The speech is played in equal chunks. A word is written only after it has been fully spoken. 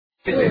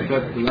Sorry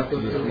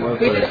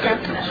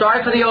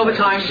for the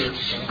overtime.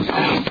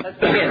 Let's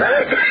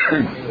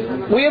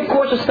begin. We, of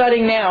course, are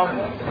studying now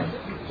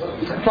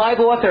 5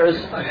 authors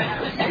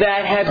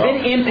that have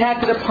been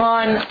impacted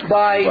upon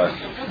by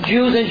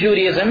Jews and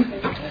Judaism.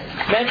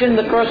 Mentioned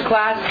in the first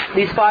class,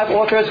 these 5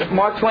 authors: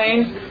 Mark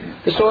Twain,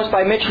 the source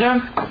by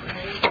Michener.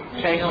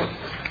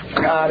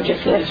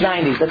 That's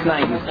 90s.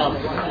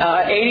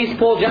 80s,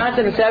 Paul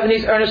Johnson, and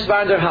 70s, Ernest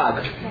van der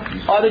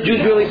Haag. Are the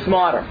Jews really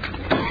smarter?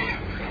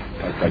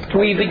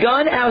 We've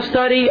begun our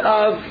study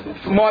of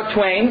Mark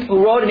Twain,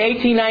 who wrote in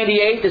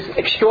 1898 this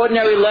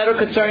extraordinary letter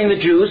concerning the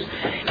Jews.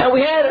 And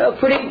we had a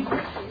pretty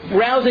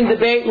rousing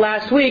debate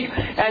last week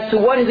as to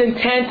what his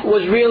intent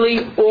was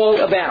really all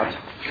about.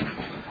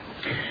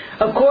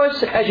 Of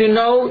course, as you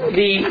know,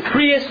 the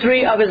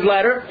prehistory of his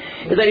letter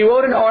is that he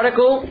wrote an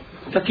article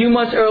a few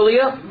months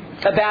earlier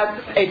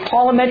about a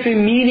parliamentary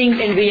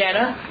meeting in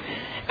Vienna,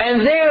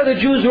 and there the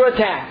Jews were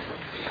attacked.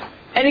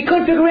 And he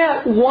couldn't figure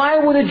out, why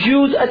were the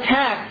Jews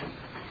attacked?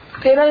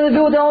 It had nothing to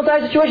do with the whole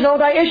entire situation, the whole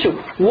entire issue.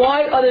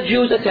 Why are the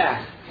Jews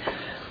attacked?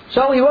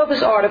 So he wrote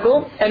this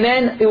article, and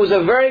then it was a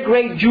very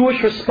great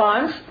Jewish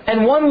response,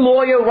 and one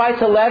lawyer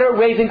writes a letter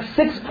raising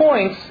 6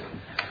 points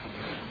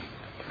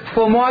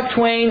for Mark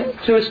Twain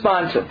to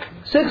respond to.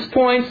 6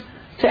 points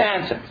to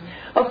answer.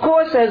 Of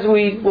course, as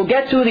we will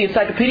get to, the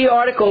encyclopedia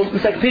article,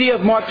 Encyclopedia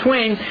of Mark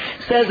Twain,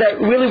 says that it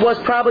really was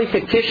probably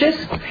fictitious.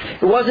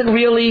 It wasn't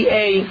really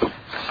a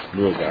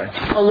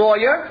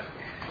lawyer.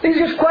 These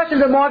are just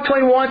questions that Mark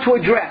Twain wanted to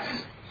address.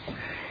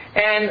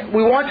 And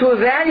we want to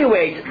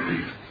evaluate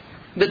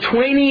the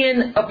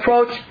Twainian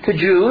approach to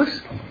Jews,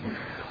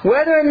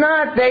 whether or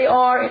not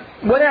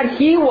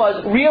he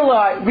was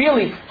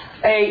really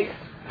a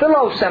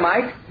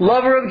philo-Semite,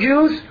 lover of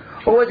Jews,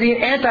 or was he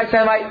an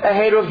anti-Semite, a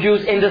hater of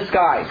Jews in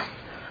disguise.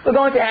 We're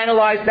going to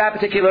analyze that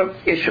particular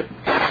issue.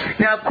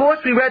 Now, of course,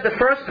 we read the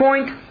first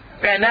point,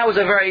 and that was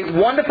a very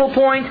wonderful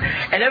point,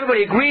 and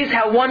everybody agrees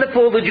how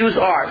wonderful the Jews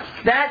are.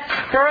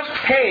 That first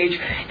page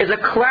is a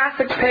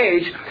classic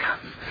page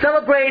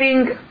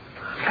celebrating,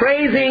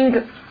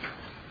 praising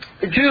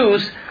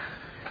Jews,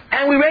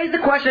 and we raised the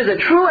question, is it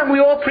true? And we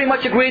all pretty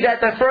much agree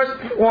that the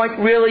first point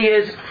really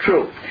is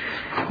true.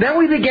 Then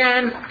we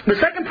began the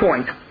second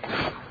point,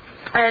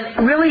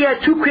 and really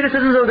had 2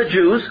 criticisms of the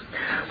Jews.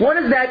 One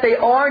is that they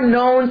are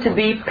known to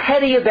be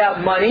petty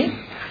about money.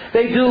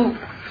 They do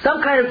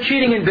some kind of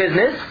cheating in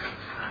business.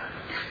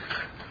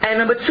 And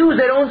number 2 is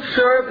they don't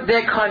serve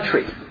their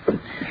country.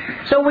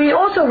 So we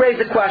also raised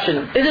the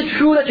question, is it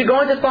true that you're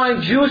going to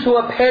find Jews who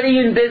are petty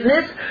in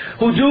business,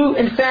 who do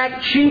in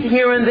fact cheat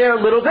here and there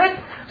a little bit?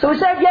 So we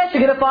said, yes,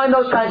 you're going to find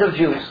those kinds of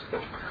Jews.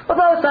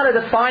 Although it's not a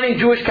defining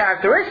Jewish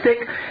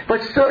characteristic,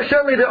 but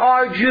certainly there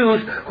are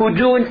Jews who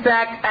do in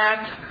fact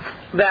act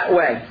that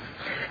way.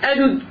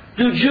 And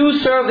do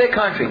Jews serve their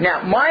country?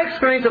 Now, my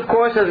experience, of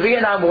course, as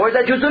Vietnam War is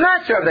that Jews do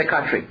not serve their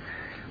country.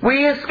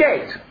 We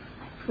escaped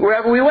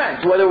wherever we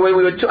went. Whether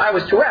I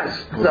was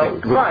 2S, so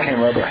fine.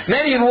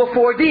 Many of you were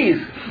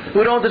 4Ds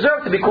who don't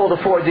deserve to be called a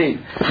 4D.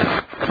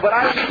 But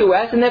I was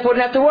 2S, and therefore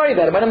didn't have to worry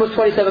about it. My number was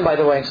 27, by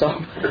the way, so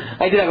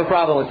I did have a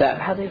problem with that.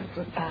 How did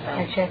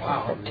conscientious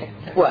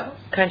objective? What?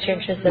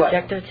 Conscientious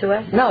objective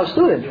 2S? No,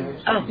 student.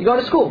 Oh. You go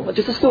to school,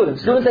 just a student.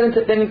 Students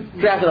didn't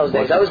draft in those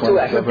days. I was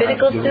 2S.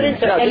 Rabbinical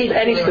students or no,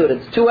 any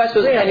students. 2S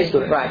was really? Any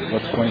student, right.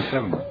 What's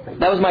 27?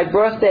 That was my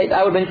birthday.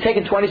 I would have been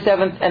taken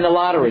 27th in the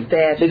lottery.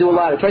 They do a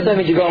lottery. 27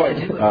 means you're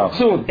going.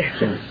 Soon.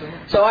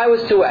 So I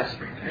was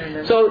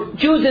 2S. So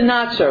Jews did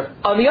not serve.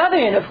 On the other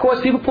hand, of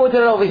course, people pointed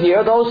it over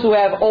here, those who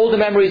have older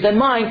memories than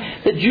mine,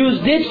 that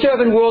Jews did serve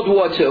in World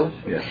War II.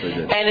 Yes, they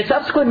did. And in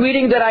subsequent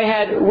reading that I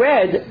had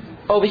read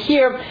over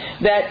here,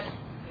 that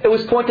it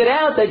was pointed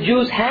out that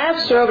Jews have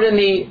served in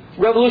the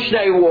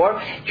Revolutionary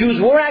War. Jews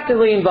were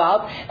actively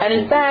involved, and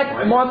in fact,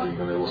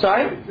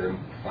 sorry?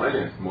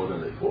 Financed more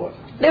than they fought.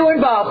 They were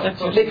involved.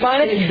 They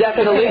financed,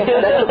 definitely.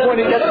 That's the point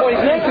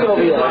he's making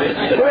over here.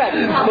 Correct.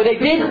 But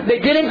they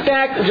did in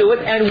fact do it.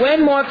 And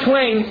when Mark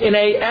Twain, in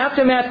a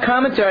aftermath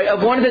commentary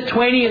of one of the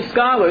Twainian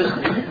scholars,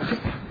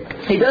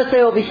 he does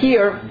say over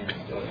here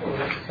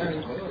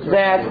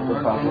that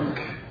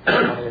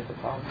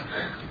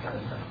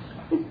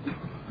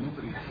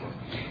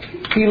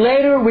he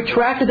later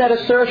retracted that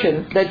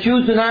assertion that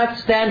Jews do not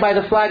stand by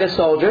the flag as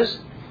soldiers.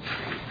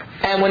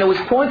 And when it was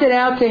pointed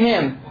out to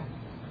him,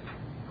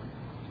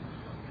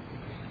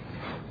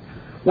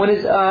 when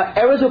his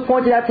errors were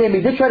pointed out to him,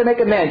 he did try to make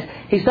amends.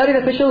 He studied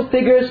official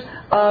figures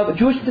of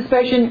Jewish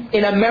participation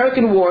in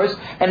American wars,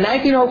 and in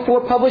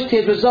 1904 published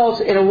his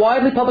results in a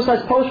widely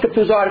publicized postscript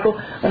to his article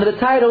under the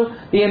title,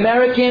 The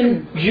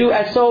American Jew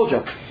as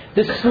Soldier.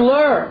 The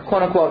slur,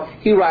 quote unquote,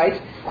 he writes,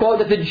 quote,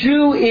 that the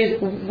Jew is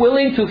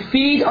willing to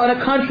feed on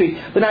a country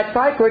but not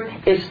fight for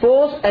it is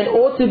false and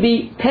ought to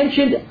be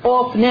pensioned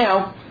off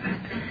now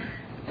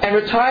and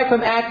retired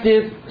from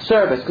active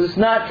service, because it's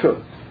not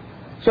true.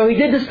 So he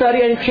did the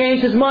study and he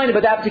changed his mind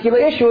about that particular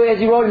issue as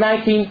he wrote in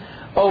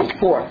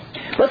 1904.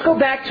 Let's go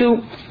back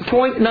to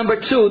point number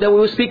 2 that we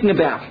were speaking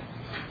about.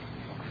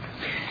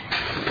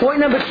 Point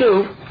number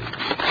 2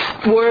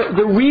 were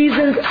the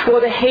reasons for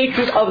the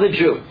hatred of the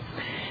Jew?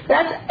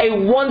 That's a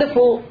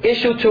wonderful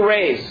issue to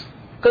raise.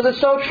 Because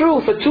it's so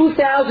true. For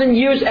 2,000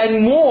 years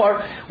and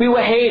more, we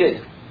were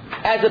hated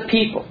as a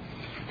people.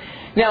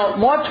 Now,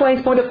 Mark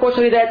Twain's point, of course,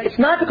 will be that it's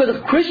not because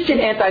of Christian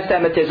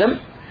anti-Semitism,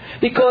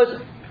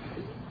 because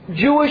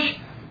Jewish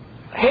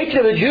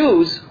hatred of the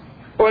Jews,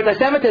 or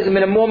anti-Semitism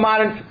in a more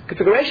modern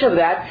configuration of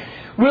that,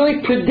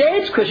 really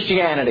predates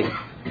Christianity.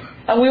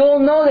 And we all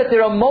know that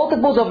there are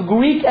multiples of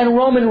Greek and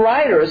Roman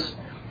writers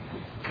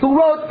who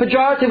wrote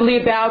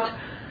pejoratively about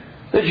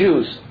the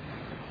Jews.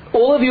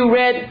 All of you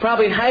read,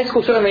 probably in high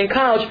school, certainly in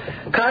college,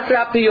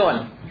 Contra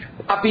Apion.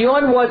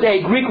 Apion was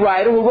a Greek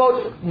writer who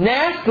wrote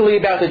nastily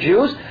about the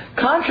Jews.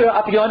 Contra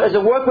Apion is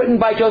a work written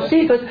by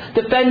Josephus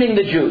defending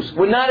the Jews.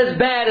 We're not as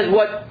bad as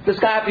what this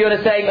guy Apion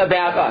is saying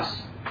about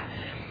us.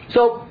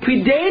 So,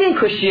 predating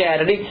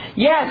Christianity,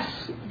 yes,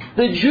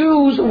 the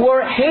Jews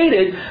were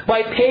hated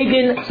by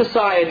pagan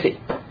society.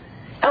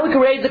 And we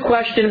can raise the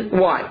question,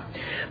 why?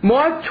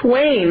 Mark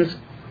Twain's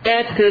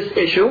answer to this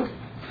issue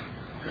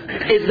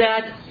is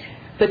that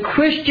the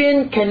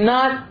Christian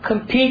cannot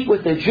compete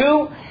with the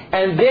Jew,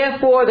 and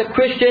therefore the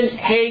Christian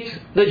hates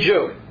the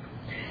Jew.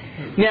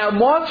 Now,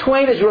 Mark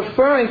Twain is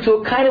referring to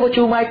a kind of what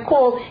you might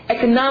call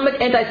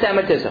economic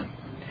anti-Semitism,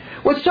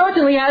 which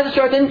certainly has a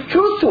certain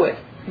truth to it.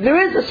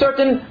 There is a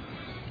certain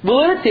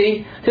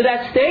validity to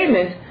that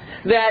statement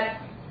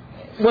that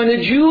when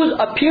the Jews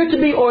appear to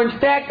be, or in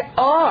fact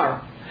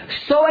are,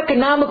 so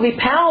economically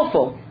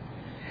powerful,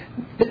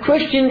 the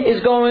Christian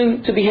is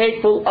going to be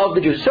hateful of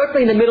the Jews.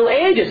 Certainly in the Middle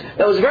Ages,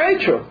 that was very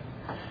true.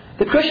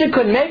 The Christian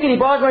couldn't make it. He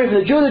borrows money from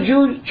the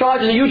Jew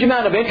charges a huge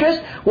amount of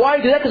interest. Why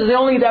did he do that? Because the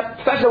only that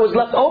profession that was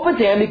left open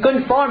to him. He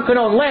couldn't farm, couldn't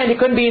own land, he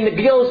couldn't be in the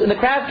guilds, in the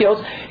craft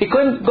guilds, he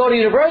couldn't go to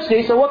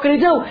university, so what could he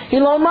do? He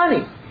loaned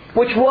money,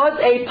 which was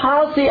a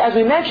policy, as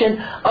we mentioned,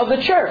 of the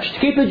church, to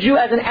keep the Jew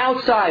as an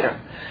outsider.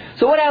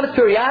 So what happens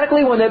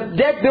periodically when the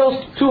debt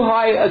bill's too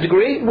high a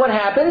degree? What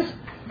happens?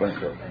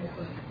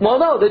 Well,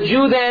 no, the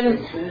Jew then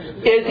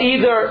is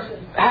either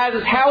has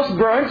his house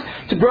burnt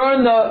to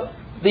burn the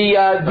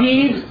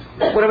deeds,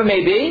 whatever it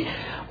may be,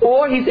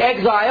 or he's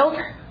exiled,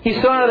 he's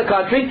thrown out of the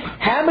country.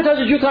 How many times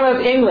the Jew come out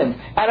of England,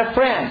 out of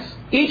France?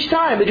 Each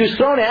time the Jew's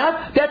thrown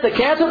out, debts are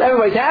cancelled,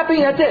 everybody's happy,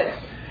 that's it.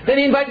 Then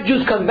he invites the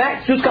Jews to come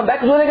back. Jews come back,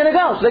 because where are they going to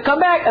go? So they come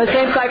back, and the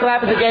same cycle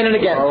happens again and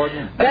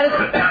again. That is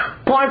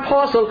part and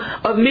parcel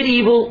of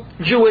medieval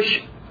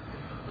Jewish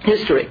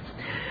history.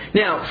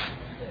 Now,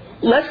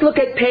 let's look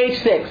at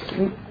page 6.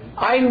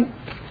 I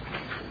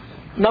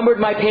numbered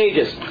my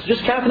pages.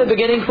 Just count from the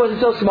beginning, because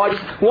it's so small.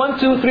 Just 1,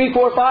 2, 3,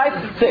 4,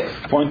 5, 6.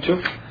 Point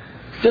 2?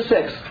 Just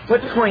 6.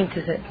 What point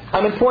is it?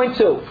 I'm in point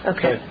 2.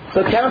 Okay.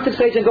 So count 6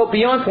 pages and go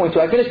beyond point 2.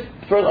 I finished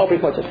first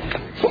opening point 2.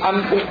 So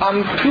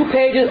I'm 2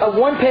 pages,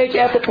 1 page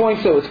after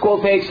point 2. It's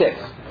called page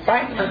 6.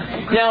 Right?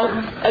 Now,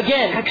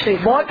 again, actually,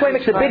 Mark Twain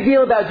makes a big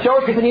deal about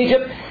Joseph in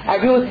Egypt. I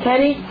agree with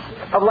Kenny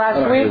of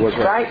last week,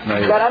 right?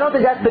 But I don't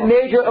think that's the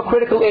major or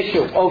critical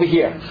issue over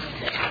here.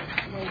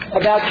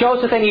 About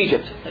Joseph and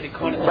Egypt.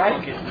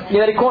 Right? Yeah,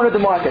 that he cornered the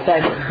market.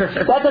 Thank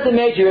you. That's not the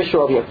major issue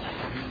over here.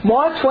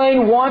 Mark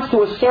Twain wants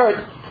to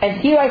assert, and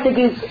here I think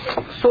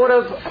he's sort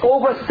of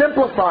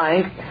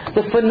oversimplifying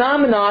the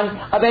phenomenon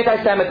of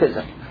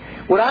anti-Semitism.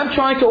 What I'm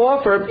trying to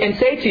offer and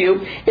say to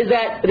you is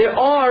that there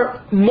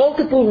are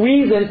multiple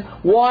reasons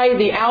why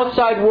the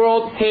outside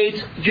world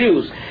hates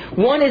Jews.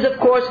 One is, of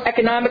course,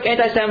 economic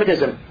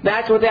anti-Semitism.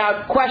 That's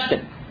without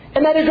question.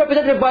 And that is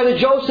represented by the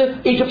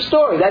Joseph Egypt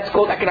story. That's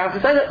called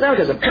economic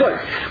anti-Semitism. Good.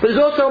 But there's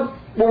also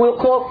what we'll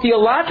call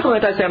theological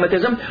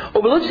anti-Semitism,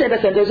 or religious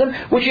anti-Semitism,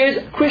 which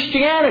is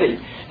Christianity.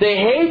 They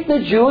hate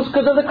the Jews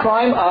because of the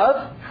crime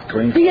of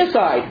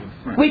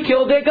deicide. We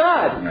killed their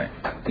God.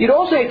 You'd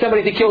also hate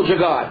somebody if he killed your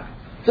God.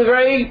 It's a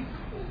very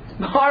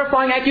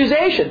horrifying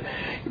accusation.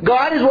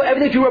 God is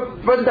everything you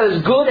represent that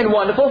is good and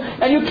wonderful,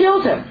 and you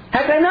killed him.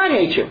 How can I not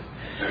hate you?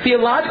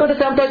 Theological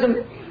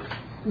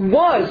anti-Semitism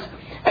was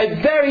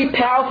a very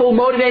powerful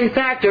motivating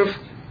factor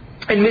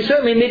in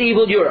certainly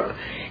medieval Europe.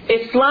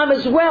 Islam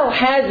as well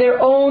has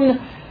their own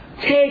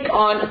take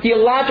on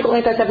theological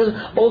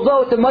anti-Semitism,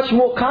 although it's a much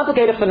more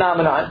complicated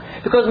phenomenon,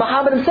 because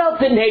Muhammad himself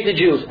didn't hate the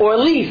Jews, or at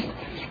least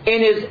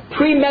in his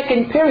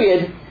pre-Meccan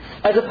period,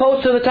 as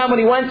opposed to the time when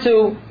he went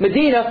to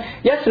Medina,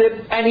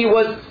 Yathrib, and he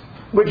was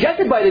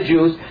rejected by the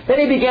Jews, then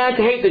he began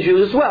to hate the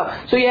Jews as well.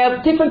 So you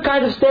have different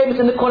kinds of statements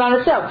in the Quran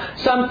itself.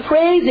 Some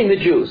praising the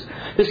Jews.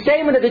 The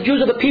statement that the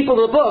Jews are the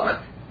people of the book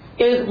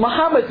is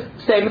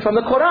Muhammad's statement from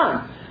the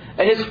Quran,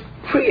 and his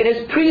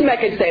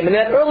pre-Meccan statement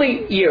in that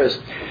early years.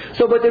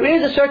 So, but there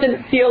is a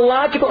certain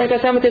theological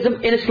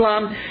anti-Semitism in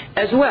Islam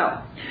as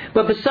well.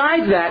 But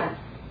besides that,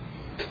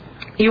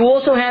 you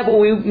also have what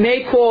we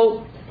may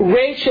call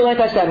racial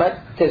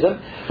anti-Semitism,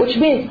 which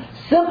means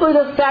simply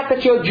the fact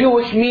that you're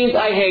Jewish means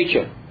I hate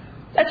you.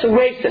 That's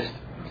racist.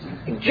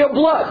 It's your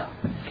blood.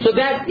 So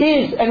that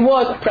is and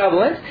was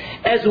prevalent,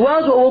 as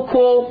well as what we'll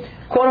call,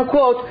 quote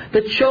unquote,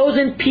 the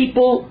chosen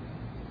people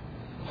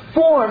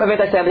form of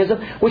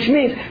anti-Semitism, which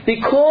means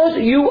because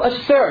you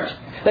assert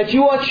that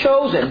you are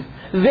chosen,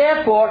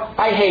 therefore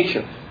I hate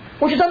you.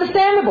 which is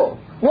understandable.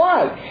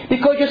 Why?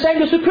 Because you're saying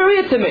you're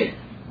superior to me.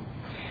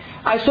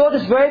 I saw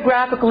this very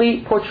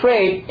graphically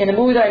portrayed in a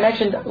movie that I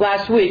mentioned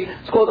last week.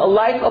 It's called A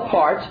Life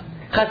Apart,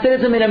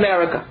 Hasidism in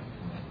America.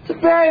 It's a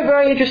very,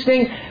 very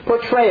interesting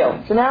portrayal.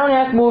 It's an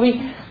hour-and-a-half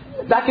movie,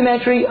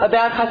 documentary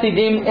about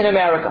Hasidim in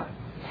America.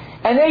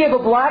 And there you have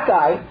a black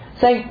guy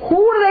saying,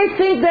 who do they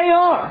think they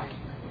are?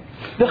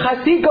 The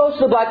Hasid goes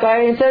to the black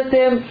guy and says to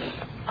him,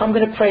 I'm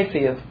going to pray for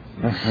you.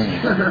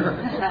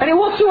 And he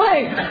walks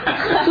away.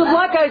 So the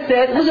black guy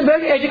says, this is a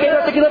very educated,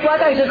 articulate black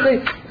guy. He says,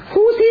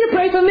 who's he to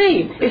pray for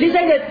me? Is he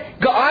saying that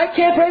God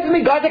can't pray for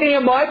me? God's not going to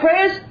hear my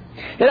prayers?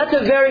 Now that's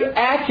a very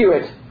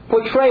accurate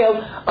portrayal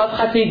of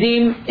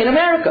Hasidim in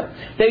America.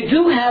 They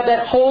do have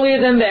that holier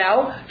than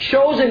thou,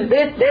 chosen.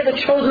 They're the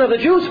chosen of the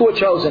Jews who are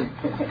chosen.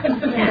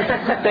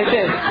 They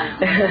think.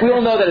 We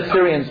all know that it's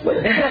Syrians.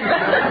 But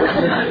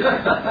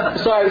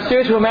sorry,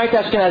 Syrians who are married to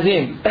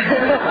Ashkenazim.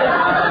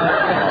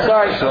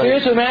 Sorry,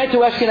 Syrians who are married to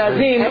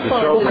Ashkenazim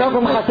who come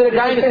from Hasidic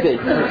dynasty.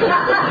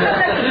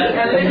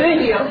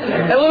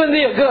 And live in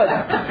Deal, good.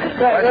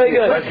 Right, very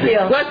good.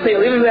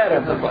 Westfield, even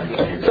better.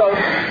 So,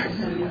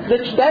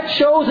 that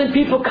chosen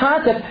people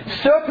concept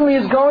certainly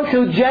is going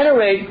to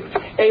generate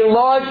a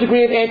large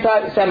degree of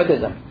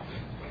anti-Semitism.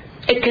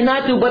 It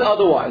cannot do but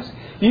otherwise.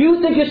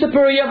 You think you're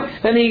superior,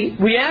 then the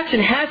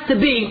reaction has to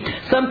be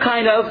some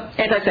kind of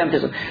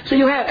anti-Semitism. So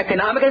you have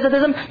economic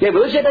anti-Semitism, you have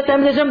religious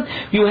anti-Semitism,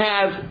 you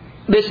have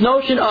this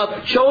notion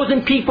of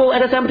chosen people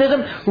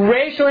anti-Semitism,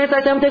 racial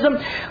anti-Semitism,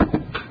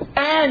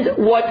 and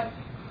what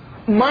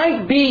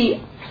might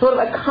be sort of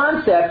a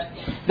concept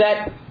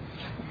that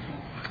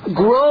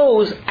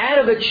grows out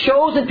of the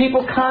chosen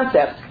people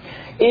concept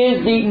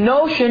is the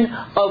notion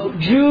of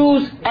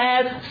Jews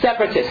as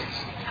separatists.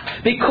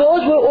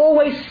 Because we're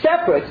always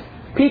separate,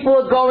 people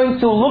are going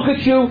to look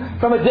at you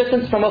from a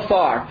distance, from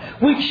afar.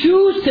 We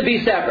choose to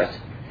be separate.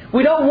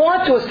 We don't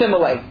want to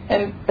assimilate.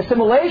 And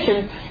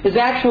assimilation is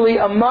actually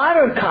a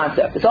modern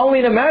concept. It's only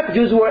in America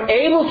Jews who are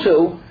able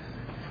to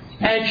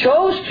and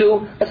chose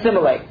to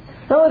assimilate.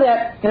 Know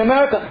that in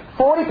America,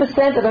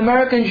 40% of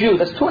American Jews,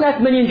 that's 2.5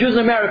 million Jews in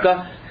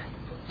America.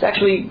 It's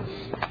actually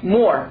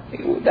more.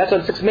 That's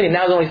on 6 million.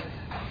 Now there's only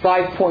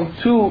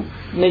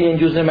 5.2 million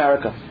Jews in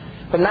America.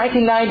 From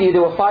 1990,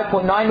 there were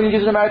 5.9 million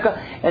Jews in America,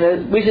 and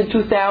in the recent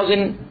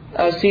 2000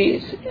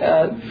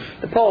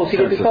 CDP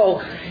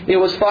poll, it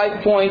was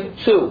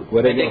 5.2.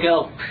 Where did they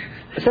go?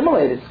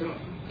 Assimilated.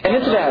 And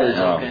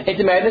intermarried.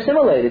 Intermarried and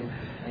assimilated.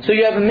 So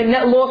you have a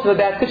net loss of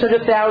about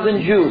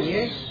 600,000 Jews.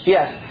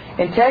 Yes.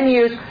 In 10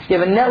 years, you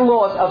have a net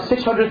loss of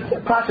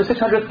approximately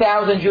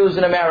 600,000 Jews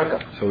in America.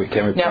 So we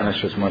can't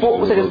replenish as much.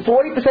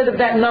 40% of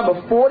that number,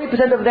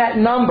 40% of that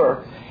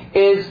number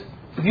is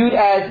viewed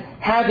as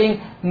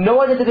having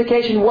no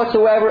identification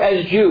whatsoever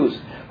as Jews,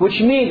 which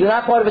means they're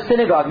not part of a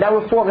synagogue, not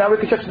Reformed, not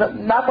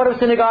Reconstruction, not part of a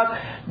synagogue,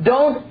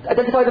 don't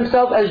identify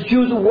themselves as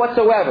Jews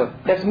whatsoever.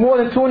 That's more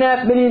than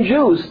 2.5 million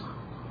Jews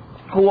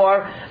who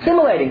are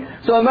assimilating.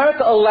 So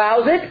America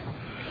allows it.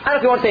 I don't know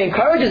if you want to say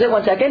encourages it,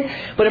 one second,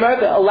 but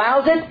America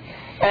allows it,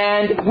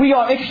 and we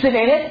are interested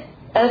in it,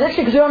 and it's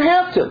interesting because we don't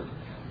have to.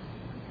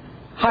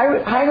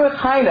 Heinrich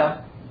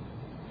Heine,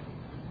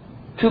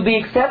 to be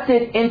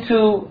accepted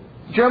into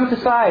German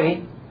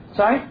society,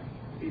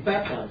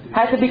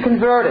 had to be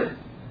converted.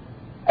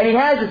 And he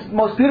has this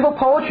most beautiful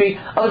poetry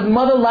of his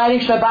mother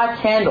lighting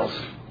Shabbat candles.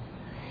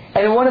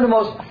 And one of the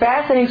most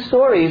fascinating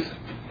stories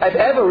I've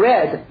ever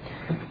read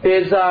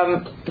is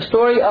the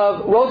story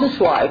of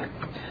Rosenzweig,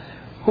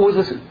 who was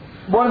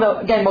one of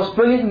the, again, most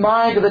brilliant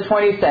minds of the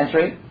 20th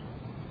century,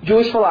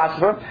 Jewish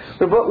philosopher,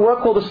 the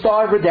work called The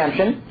Star of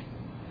Redemption.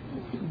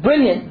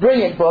 Brilliant,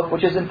 brilliant book,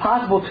 which is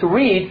impossible to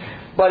read,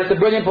 but it's a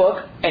brilliant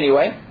book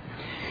anyway.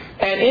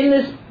 And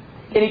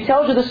he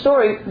tells you the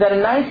story that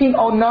in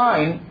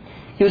 1909,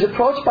 he was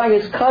approached by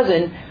his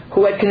cousin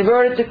who had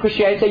converted to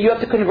Christianity. He said, you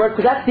have to convert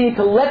because that's the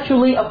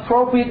intellectually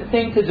appropriate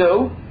thing to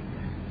do.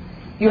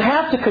 You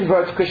have to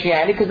convert to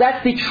Christianity because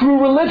that's the true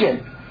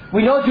religion.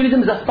 We know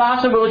Judaism is a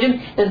fossil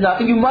religion. There's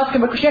nothing. You must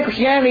convert to Christianity.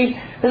 Christianity,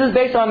 this is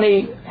based on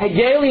the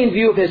Hegelian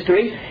view of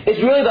history,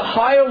 is really the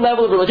higher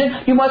level of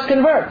religion. You must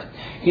convert.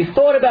 He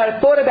thought about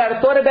it,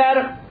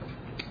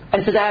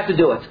 and says, I have to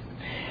do it.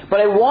 But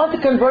I want to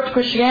convert to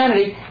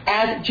Christianity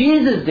as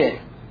Jesus did.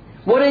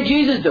 What did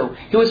Jesus do?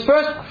 He was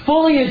first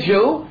fully a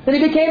Jew, then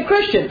he became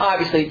Christian.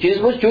 Obviously,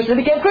 Jesus was Jewish, then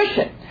he became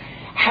Christian.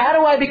 How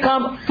do I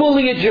become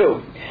fully a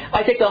Jew?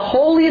 I take the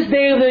holiest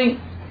day of the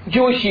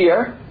Jewish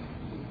year,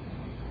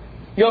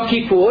 Yom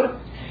Kippur,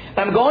 and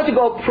I'm going to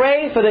go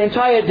pray for the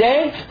entire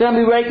day, then I'll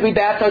be ready to be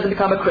baptized and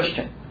become a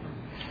Christian.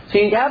 So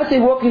he happens to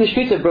be walking the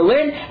streets of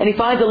Berlin, and he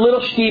finds a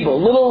little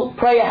shtiebel, little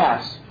prayer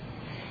house.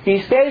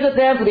 He stays with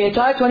them for the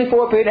entire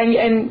 24 period,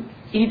 and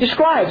he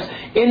describes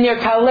in their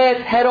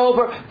talit, head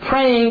over,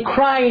 praying,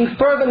 crying,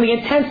 fervently,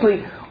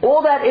 intensely.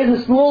 All that is in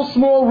a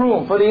small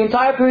room for the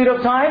entire period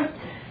of time.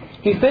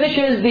 He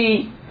finishes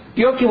the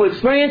Yom Kippur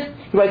experience.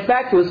 He writes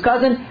back to his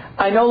cousin,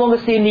 I no longer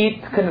see a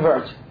need to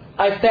convert.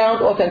 I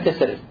found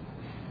authenticity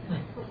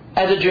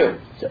as a Jew.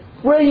 It's a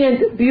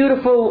brilliant,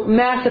 beautiful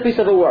masterpiece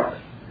of a work.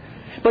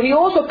 But he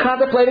also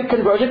contemplated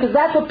conversion because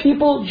that's what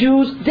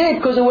Jews did,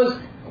 because it was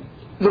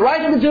the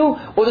right thing to do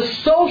or the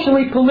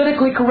socially,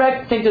 politically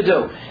correct thing to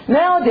do.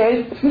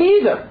 Nowadays, it's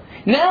neither.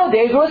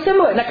 Nowadays, we're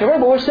assimilating, not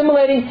converting, but we're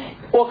assimilating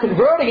or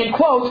converting, in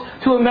quotes,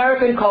 to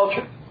American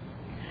culture.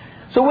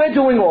 So we're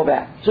doing all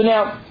that. So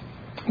now,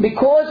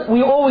 because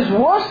we always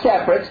were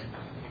separate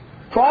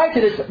prior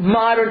to this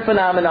modern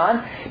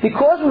phenomenon,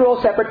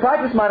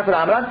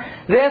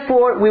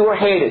 therefore we were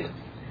hated.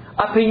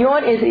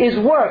 Appian is his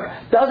work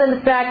does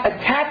in fact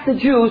attack the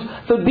Jews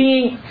for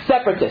being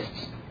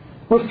separatists,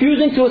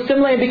 refusing to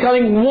assimilate and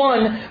becoming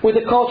one with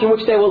the culture in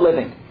which they were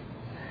living.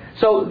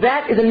 So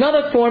that is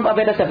another form of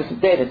anti-Semitism.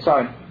 David,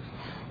 sorry. I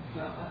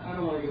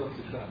don't want to get off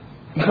the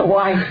track.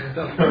 Why?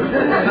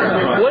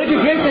 What did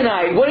you drink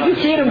tonight? What did you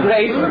feed him,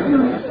 Grace?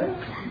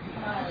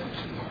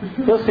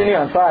 You'll see me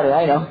on Friday,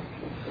 I know.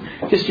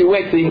 Just you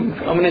wait till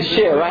I'm in this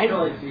chair, right?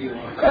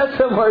 That's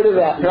what I'm worried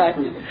about, right?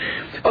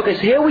 Okay,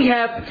 so here we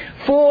have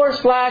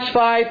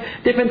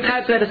 4/5 different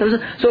types of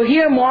anti-Semitism. So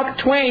here Mark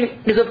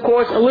Twain is, of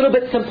course, a little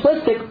bit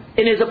simplistic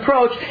in his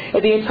approach.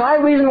 And the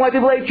entire reason why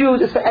people hate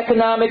Jews is for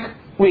economic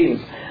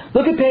reasons.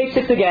 Look at page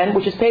 6 again,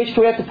 which is page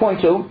 2 after point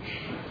 2.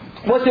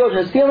 What's the origin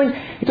of his feeling?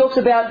 He talks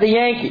about the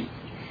Yankee,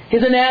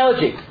 his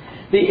analogy,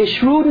 his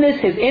shrewdness,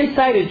 his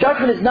insight, his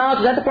judgment, his knowledge,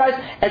 his enterprise,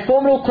 and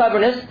formidable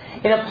cleverness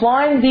in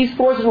applying these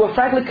forces were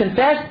frankly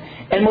confessed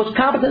and most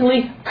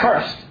competently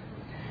cursed.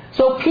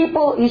 So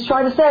people, he's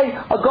trying to say,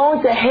 are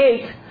going to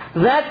hate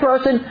that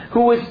person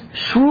who is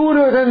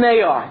shrewder than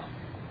they are,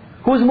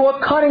 who is more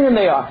cunning than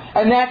they are,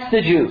 and that's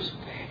the Jews.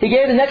 He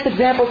gave the next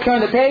example,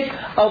 turn the page,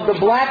 of the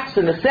blacks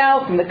in the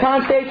South, in the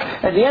Con States.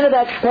 At the end of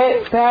that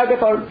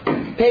paragraph,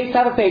 on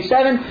top of page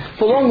 7,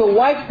 for long the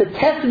whites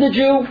detested the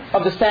Jew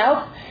of the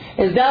South,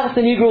 and doubtless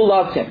the Negro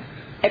loved him.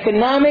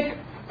 Economic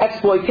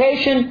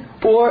exploitation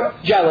or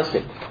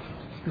jealousy.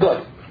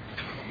 Good.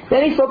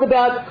 Then he spoke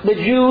about the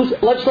Jews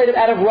legislated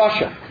out of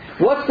Russia.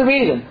 What's the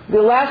reason?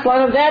 The last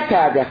line of that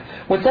paragraph.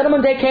 When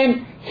settlement day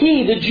came,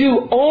 he, the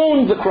Jew,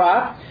 owned the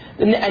crop,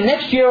 and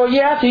next year or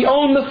year after, he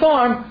owned the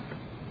farm,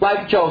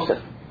 like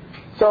Joseph.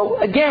 So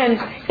again,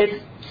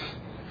 it's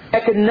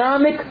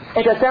economic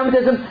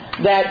anti-Semitism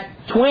that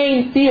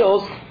Twain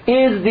feels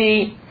is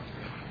the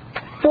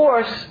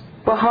force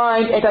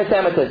behind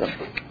anti-Semitism.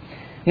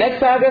 Next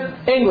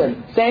paragraph,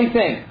 England, same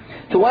thing.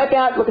 To wipe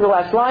out, look at the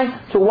last line,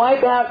 to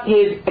wipe out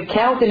his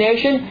account the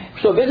nation,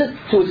 so visit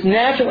to its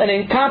natural and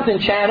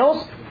incompetent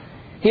channels,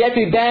 he had to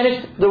be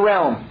banished the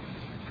realm.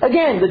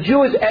 Again, the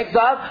Jew is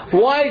exiled.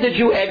 Why is the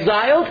Jew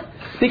exiled?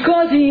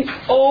 Because he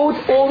owed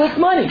all this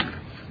money.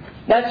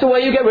 That's the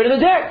way you get rid of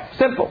the debt.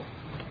 Simple.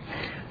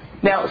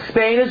 Now,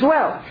 Spain as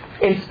well.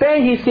 In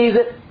Spain, he sees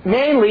it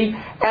mainly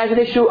as an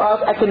issue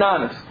of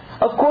economics.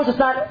 Of course, it's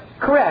not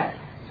correct.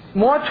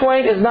 Mark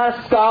Twain is not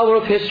a scholar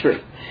of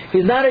history.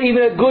 He's not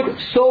even a good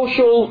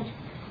social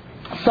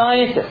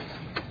scientist.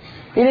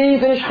 He didn't even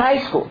finish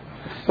high school.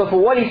 But for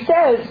what he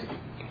says,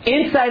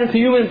 insight into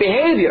human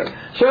behavior,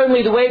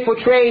 certainly the way he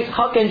portrays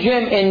Huck and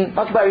Jim in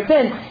Huckleberry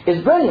Finn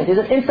is brilliant. He's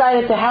an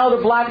insight into how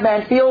the black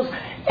man feels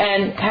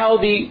and how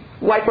the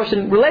white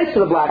person relates to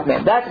the black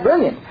man. That's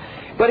brilliant.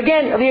 But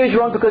again, I think he's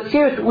wrong, because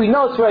here we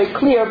know it's very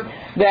clear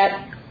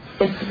that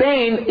in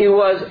Spain it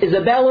was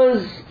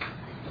Isabella's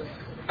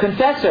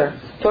confessor,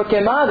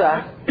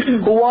 Torquemada,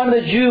 who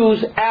wanted the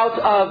Jews out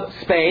of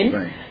Spain.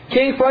 Right.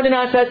 King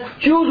Ferdinand says,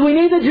 Jews, we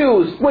need the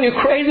Jews. What, are you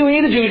crazy? We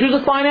need the Jews. Jews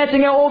are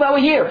financing all that we're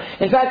here.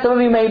 In fact, some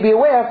of you may be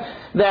aware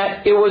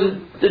that it was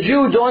the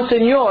Jew, Don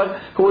Senor,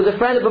 who was a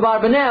friend of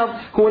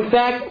Abarbanel, who in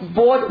fact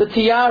bought the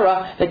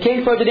tiara that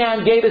King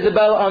Ferdinand gave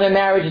Isabella on their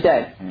marriage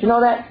day. Do you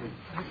know that?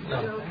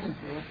 No.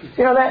 Do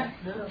you know that?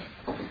 No.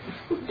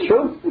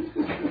 True?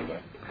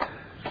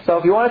 So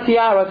if you want a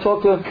tiara,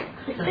 talk to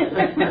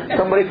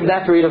somebody from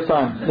that period of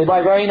time. They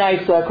buy very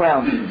nice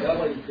crowns.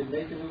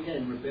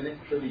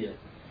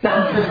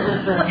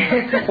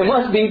 It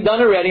must be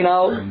done already, and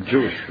I'll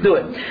do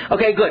it.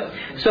 Okay, good.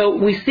 So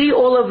we see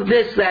all of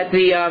this, that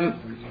the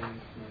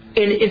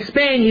in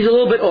Spain he's a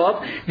little bit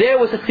off. There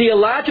was a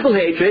theological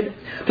hatred.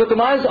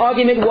 Torquemada's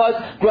argument was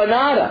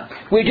Granada.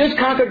 We just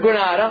conquered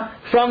Granada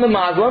from the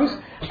Muslims,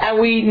 and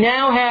we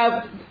now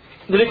have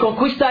the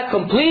Reconquista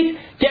complete.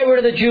 Get rid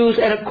of the Jews,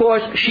 and of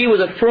course she was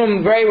a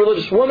firm, very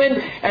religious woman,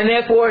 and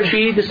therefore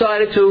she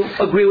decided to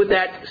agree with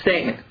that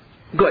statement.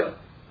 Good.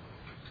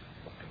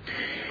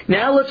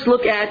 Now let's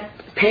look at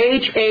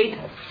page 8,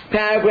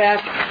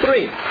 paragraph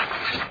 3.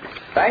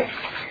 Right?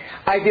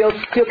 I feel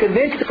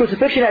convinced the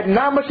crucifixion had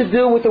not much to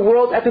do with the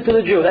world's ethics to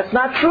the Jew. That's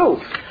not true.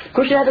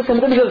 Christian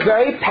anti-Semitism is a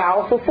very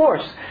powerful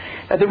force.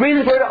 The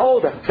reason for it are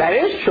older. That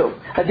is true.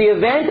 The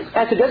event,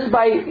 as suggested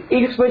by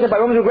experienced by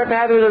Romans who regret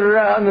not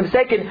having the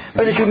mistaken,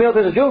 whether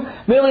Jew,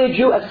 merely a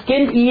Jew, a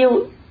skinned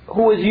eel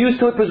who was used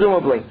to it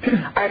presumably.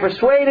 I am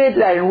persuaded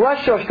that in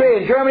Russia, Australia,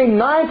 and Germany,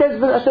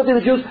 9/10 of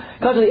the Jews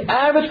comes to the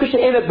average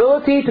Christian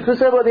inability to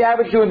consider the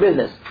average Jew in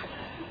business.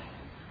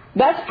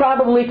 That's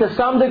probably to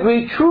some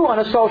degree true on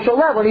a social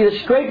level, neither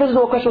straight business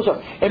nor questionable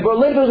social. In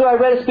Berlin, I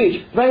read a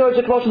speech. Many words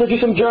are close to the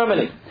Jews from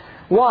Germany.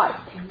 Why?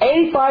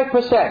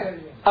 85%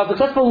 of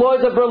successful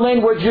lords of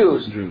Berlin were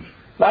Jews.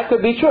 That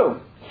could be true.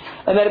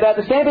 And that about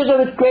the same percentage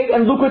of the great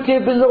and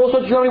lucrative business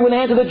also Germany were in the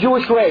hands of the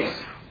Jewish race.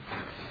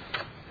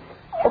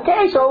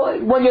 Okay,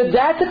 so when you're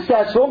that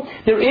successful,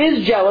 there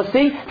is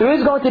jealousy, there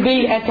is going to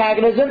be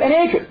antagonism and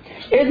hatred.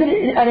 Isn't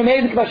it an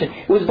amazing question?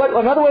 It was but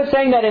another way of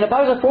saying that in a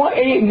population of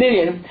 488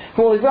 million,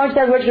 from only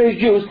 500,000 registered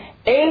Jews,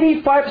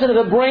 85%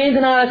 of the brains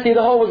and honesty of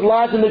the whole was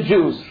lodged in the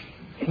Jews.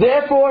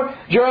 Therefore,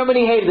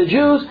 Germany hated the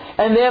Jews,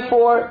 and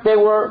therefore there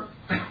was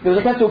an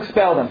attempt to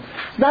expel them.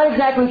 It's not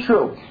exactly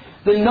true.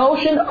 The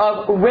notion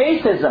of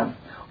racism,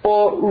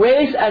 or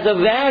race as a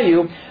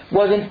value,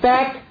 was in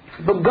fact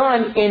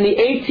begun in the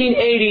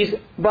 1880s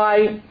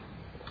by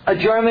a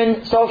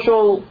German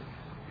social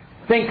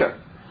thinker.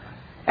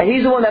 And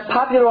he's the one that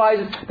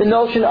popularized the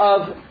notion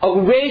of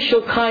a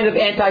racial kind of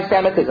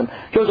anti-Semitism.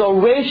 Jews are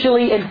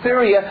racially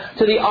inferior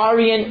to the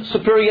Aryan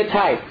superior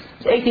type.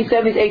 It's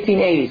 1870s,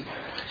 1880s.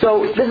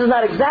 So this is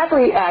not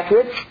exactly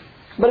accurate,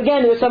 but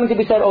again, there's something to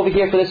be said over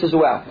here for this as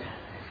well.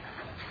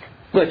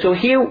 Good, so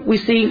here we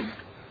see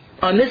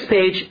on this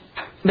page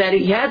that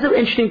he has an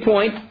interesting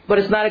point, but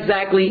it's not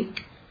exactly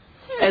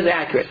as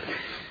accurate.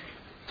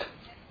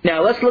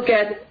 Now let's look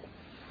at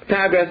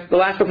paragraph, the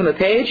last one from the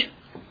page.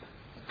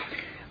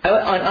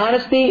 On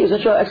honesty, is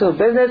an excellent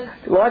business.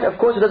 Large, of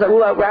course, it does not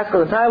rule out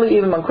rascals entirely,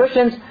 even among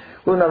Christians.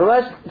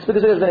 Nonetheless, the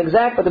speaker has been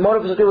exact, but the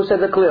motive for the people says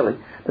that clearly.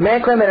 The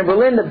man claimed that in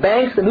Berlin, the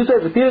banks, the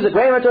newspapers, computers, the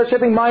grain rental,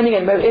 shipping, mining,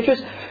 and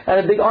interest,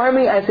 and a big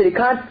army, and city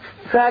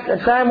contracts,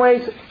 and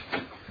tramways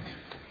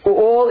were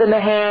all in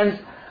the hands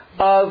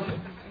of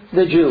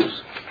the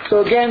Jews.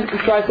 So again, he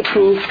tries to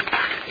prove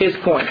his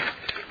point.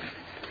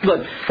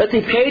 Look, let's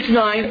see, page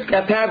 9,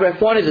 that paragraph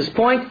 1 is his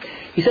point.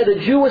 He said the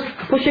Jew was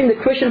pushing the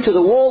Christian to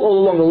the wall all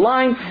along the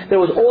line. There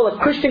was all a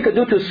Christian could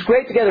do to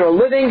scrape together a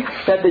living,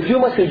 that the Jew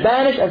must be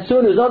banished, and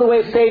soon there's no other way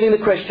of saving the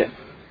Christian.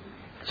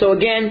 So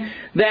again,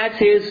 that's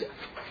his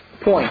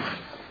point.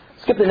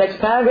 Skip the next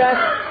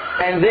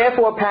paragraph, and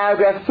therefore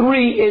paragraph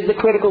 3 is the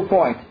critical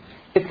point.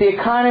 Is the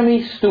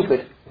economy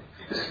stupid?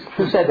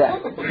 Who said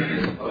that?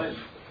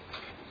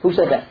 Who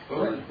said that?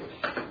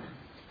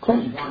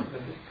 Clinton.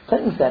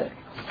 Clinton said it.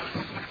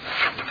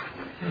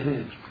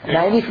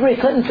 93,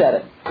 Clinton said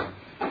it.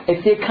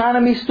 It's the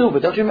economy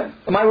stupid. Don't you remember?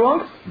 Am I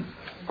wrong?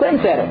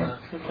 Clinton said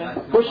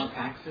it. Bush.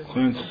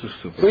 Clinton's too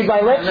stupid. Read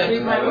my lips.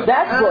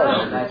 That's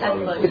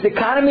Bush. If the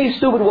economy is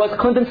stupid was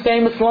Clinton's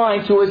famous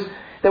line to his.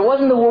 There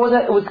wasn't the war.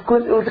 It was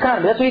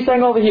economy. That's what he's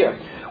saying over here.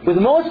 With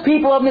most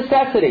people of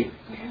necessity,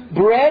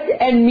 bread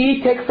and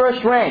meat take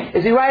first rank.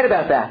 Is he right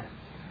about that?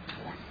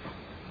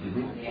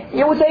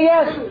 You would say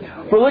yes.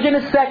 Religion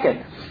is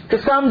second,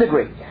 to some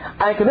degree.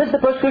 I'm convinced the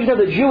persecution of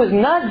the Jew is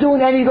not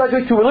doing any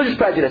luxury to religious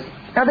prejudice.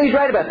 I think he's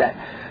right about that.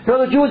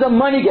 No, the Jew is a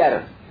money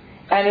getter.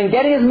 And in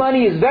getting his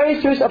money is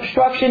very serious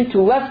obstruction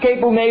to less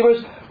capable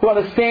neighbors who are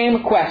on the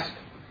same quest.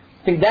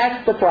 I think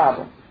that's the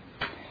problem.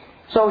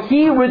 So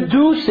he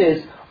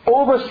reduces,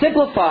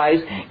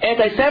 oversimplifies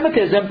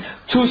anti-Semitism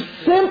to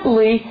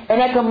simply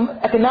an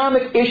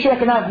economic issue,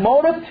 economic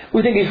motive.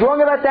 We think he's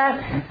wrong about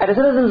that.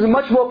 Anti-Semitism is a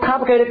much more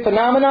complicated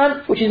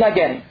phenomenon, which he's not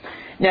getting.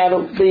 Now,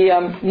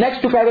 the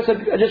next two paragraphs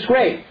are just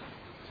great.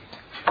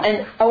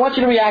 And I want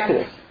you to react to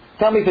this.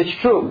 Tell me if it's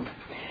true.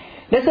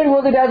 This said,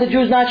 well, the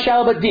Jew is not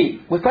shallow but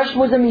deep. With precious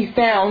wisdom he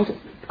found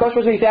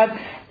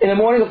in the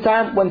morning of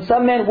time when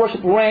some men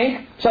worship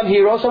rank, some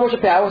heroes, some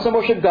worship power, some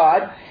worship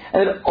God,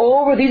 and that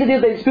over these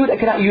ideas they dispute and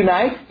cannot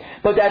unite,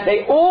 but that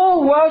they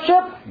all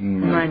worship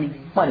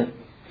money.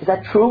 Is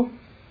that true?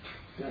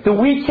 Do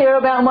we care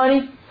about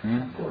money?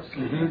 Of course.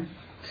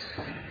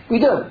 We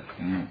do.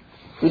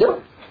 We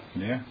do?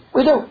 Yeah.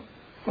 We do.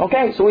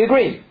 Okay, so we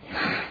agree.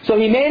 So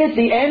he made it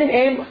the end and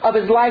aim of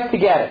his life to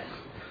get it.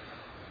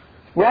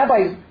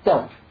 Rabbis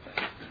don't.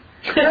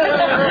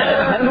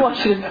 I don't want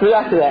you to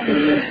react to that.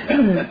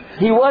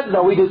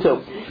 No, we do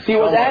too. He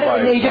was at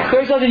it in Egypt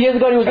 30,000 years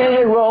ago. He was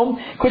in Rome.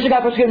 Christian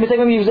got persecuted.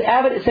 He was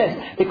avid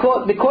since. The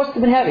cost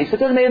has been heavy. So it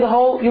doesn't make the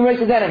whole human race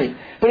his enemy.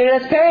 But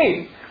it has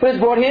paid. But it's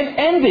brought him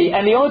envy.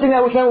 And the only thing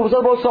that was remembered was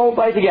both soul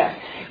fight to get.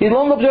 He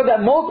long observed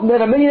that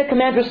a millionaire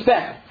commands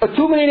respect. A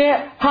 2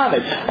 millionaire,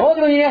 homage. A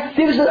multi-millionaire,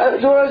 sees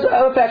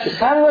affection.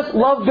 How many of us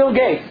love Bill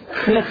Gates?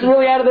 And it's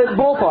really out of the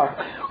ballpark.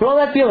 With all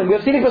that feeling, we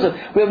have seen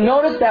it. We have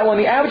noticed that when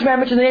the average man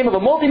mentions the name of a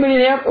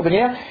multi-millionaire,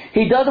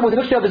 he does it with a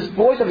mixture of his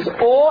voice, of his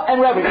awe and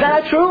reverence. Is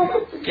that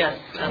true? Yes.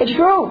 It's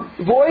true.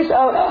 Voice of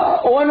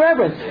awe and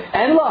reverence.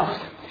 And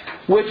lust.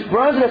 Which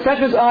burns in a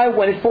Frenchman's eye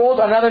when it falls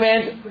on another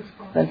man's.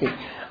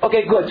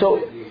 Okay, good.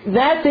 So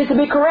that seems to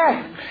be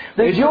correct.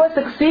 The Jew has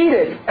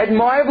succeeded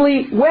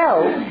admirably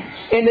well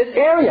in this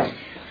area.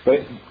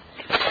 But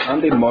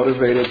aren't they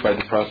motivated by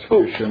the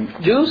persecution?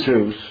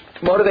 Jews?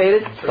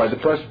 Motivated? By the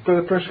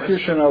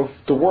persecution of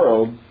the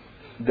world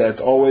that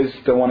always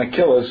they want to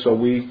kill us, so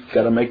we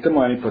got to make the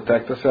money,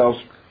 protect ourselves.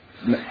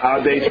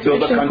 Are they still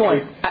the country?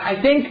 Point.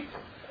 I think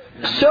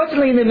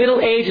certainly in the Middle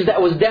Ages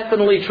that was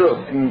definitely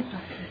true.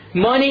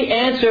 Money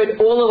answered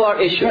all of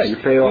our issues. Yeah, you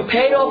pay off,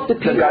 paid off the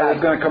people. guy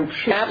that's going to come.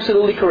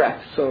 Absolutely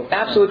correct. So,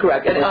 absolutely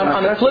correct. And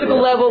on the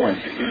political level,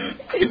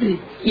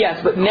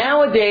 yes, but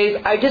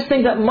nowadays, I just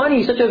think that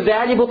money is such a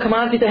valuable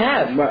commodity to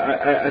have. But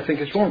I think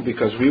it's wrong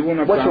because we wouldn't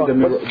have What's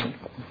gotten wrong?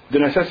 the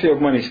necessity of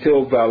money is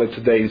still valid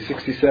today. In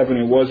 '67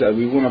 it was that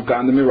we wouldn't have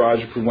gotten the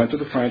Mirage if we went to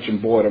the French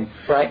and bought them.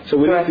 Right.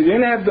 So if we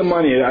didn't have the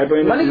money, I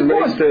believe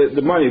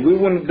the money, we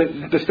wouldn't.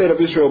 The state of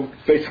Israel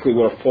basically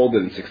would have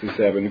folded in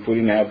 '67 if we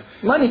didn't have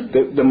money.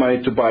 The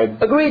money to buy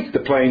Agreed. the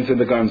planes and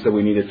the guns that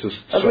we needed to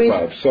Agreed.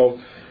 survive. So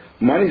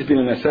money's been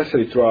a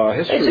necessity throughout our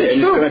history, It's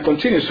and true. it's going to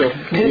continue. So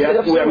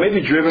we are maybe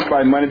driven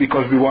by money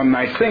because we want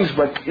nice things,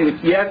 but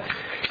yet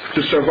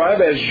to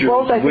survive as Jews,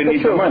 we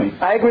need the money.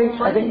 I agree.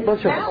 I think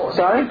that's true.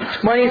 Sorry?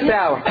 Money is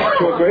power.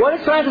 What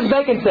does Francis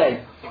Bacon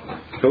say?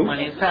 Who?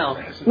 Money is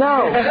power.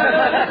 No.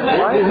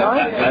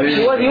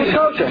 What? He was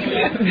culture.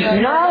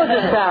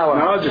 Knowledge is power.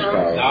 Knowledge is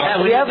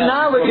power. If you have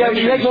knowledge,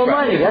 you make more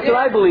money. That's what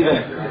I believe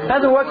in.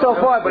 Hasn't worked so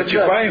far, but But you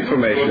buy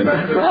information.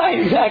 Right,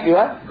 exactly,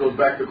 right? Goes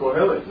back to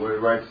Kohelet, where he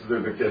writes the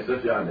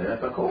Kesef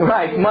Yaneh.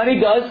 Right, money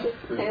does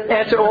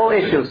answer all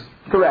issues.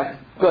 Correct.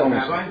 Good.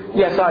 Rabbi,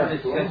 Yes, sorry.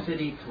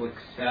 necessity to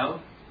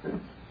excel,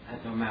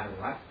 no matter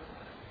what.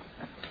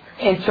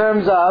 In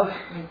terms of,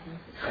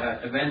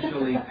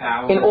 Eventually,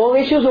 power. in all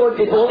issues or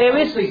in all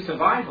areas? Mostly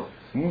survival.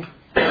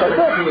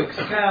 To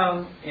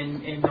excel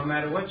in no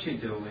matter what you're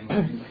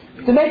doing.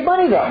 To make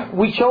money, though.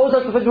 We chose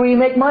us because we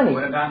make money.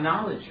 What about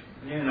knowledge?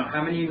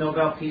 How many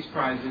Nobel Peace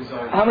Prizes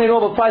are? How many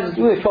Nobel Prizes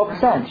do we have?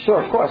 12%.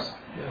 Sure, of course.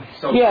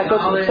 So Yeah, so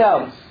knowledge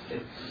excel.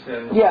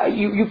 it's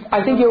Yeah,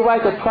 I think you're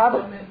right. That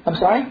probably. I'm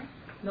sorry.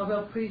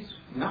 Nobel Peace.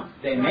 No,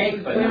 they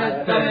make, but they're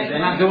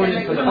not doing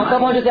it for the A money.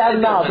 couple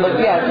 $100,000, but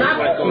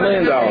yeah. $1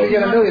 million.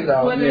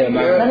 $1 million.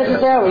 Yeah, Not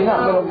necessarily,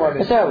 no.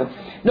 Necessarily.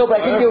 No, but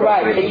I think you're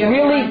right.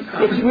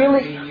 It's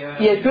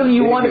really,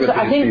 you want to,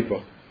 I think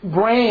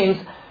brains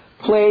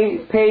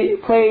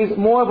plays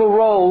more of a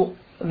role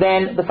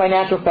than the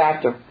financial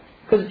factor.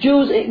 Because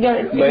Jews,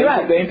 you're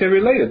right. They're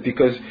interrelated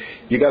because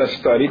you got to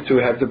study to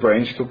have the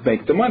brains to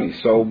make the money.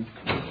 So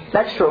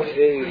that's true.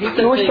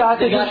 Jewish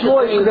doctors are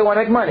lawyers because they want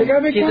to make money.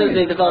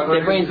 They developed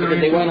their brains because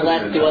they weren't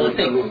allowed to do other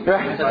things.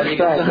 Right.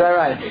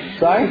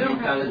 Sorry?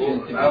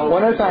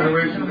 One at a time.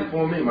 Generation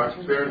before me, my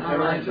parents'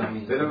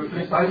 generation, they never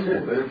finished high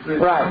school. They didn't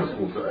finish Right. high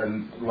school.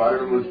 And a lot of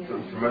them was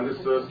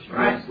tremendously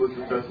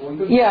successful in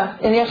business. Yeah,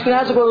 and the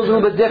Ashkenazi world was a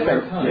little bit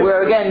different.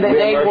 Where again,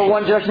 they were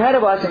one generation ahead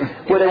of us,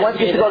 where they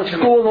wanted to go to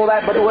school and all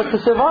that, but it was to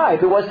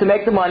survive. It was to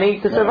make the money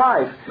to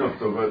survive. No,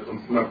 so but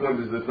my point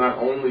is it's not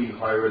only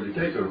higher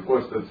education. Of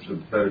course, that's the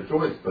better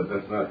choice, but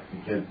that's not,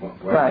 you can't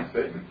write a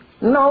statement.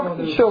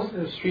 No, sure.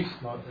 Street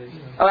smart.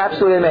 Oh,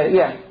 absolutely, mate.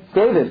 Yeah.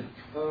 David.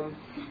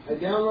 I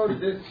downloaded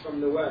this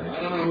from the web.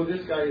 I don't know who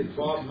this guy is,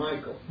 Bob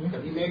Michael,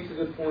 but he makes a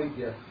good point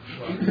here.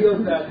 He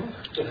feels that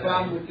the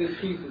problem with this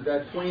piece is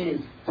that Twain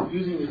is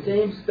using the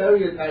same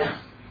stereotypes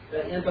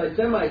that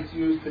anti-Semites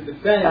use to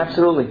defend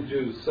Absolutely. the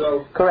Jews.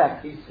 So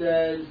Correct. he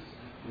says,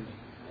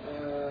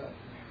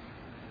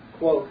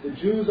 quote, the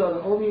Jews are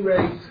the only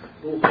race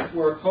who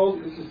work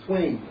wholly, this is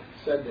Twain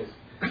said this,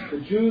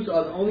 the Jews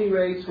are the only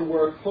race who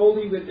work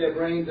wholly with their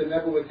brains and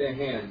never with their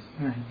hands.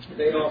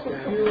 They offer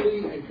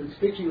purely and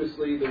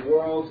conspicuously the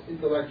world's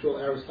intellectual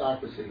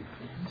aristocracy.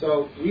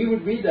 So we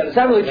would read that. It's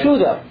not really true,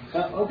 though.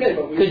 Okay,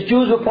 but Because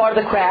Jews were part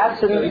of the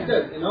crafts. so he And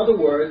says, in other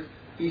words,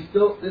 he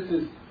still, this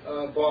is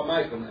Bob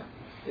Michael now.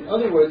 In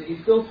other words,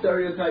 he still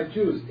stereotyped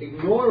Jews,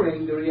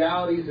 ignoring the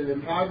realities of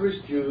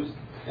impoverished Jews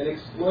and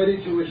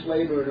exploited Jewish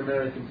labor in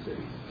American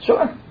cities.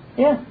 sure.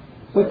 Yeah.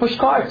 We pushed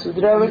carts. We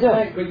did whatever we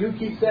did. But you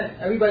keep saying,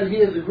 everybody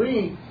here is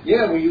agreeing,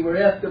 yeah, we were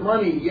after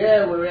money,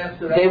 yeah, we're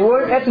after that. They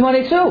were at the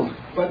money, too.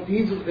 But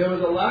there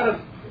was a lot of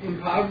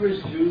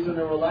impoverished Jews, and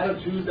there were a lot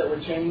of Jews that were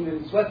chained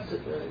in sweats,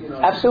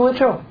 Absolutely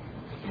true.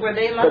 Were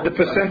they but the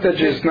percentage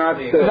is not.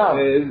 No.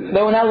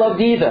 They were not loved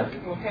either.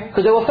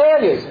 Because they were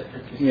failures.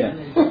 Yeah.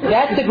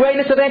 That's the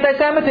greatness of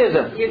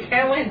anti-Semitism. You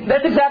can't win.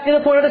 That's exactly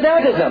the point of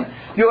anti-Semitism.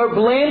 You're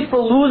blamed for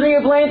losing,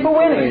 you're blamed for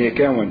winning. You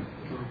can win.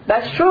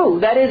 That's true.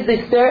 That is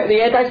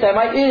the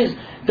anti-Semite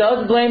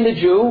does blame the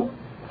Jew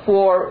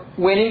for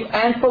winning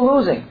and for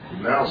losing.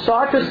 Now,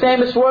 Sartre's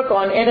famous work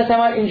on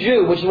anti-Semite and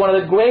Jew, which is one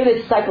of the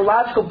greatest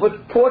psychological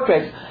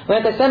portraits of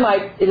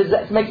anti-Semite,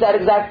 makes that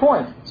exact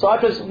point.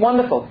 Sartre's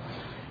wonderful.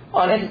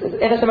 On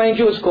anti-Semite and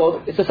Jew is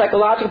called, it's a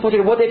psychological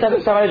portrait of what the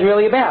anti-Semite is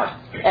really about.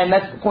 And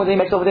that's the point that he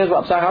makes over there as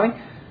well. I'm sorry,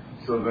 Howie?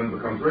 so then it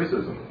becomes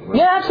racism.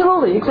 Yeah,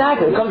 absolutely,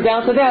 exactly. It comes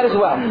down to that as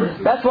well.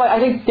 That's why I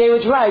think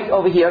David's right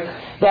over here,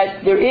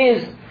 that there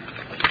is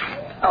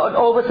an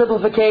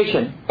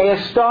oversimplification, a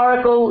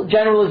historical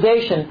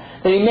generalization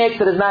that he makes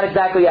that is not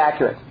exactly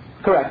accurate.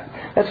 Correct.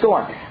 Let's go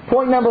on.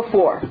 Point number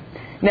 4.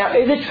 Now,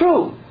 is it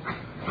true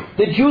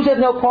that Jews have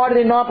no part in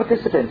the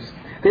non-participants?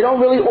 They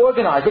don't really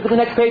organize. Look at the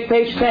next page,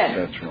 page 10.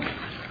 That's wrong.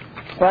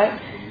 Right?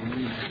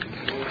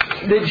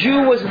 The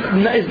Jew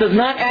does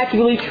not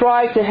actively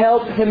try to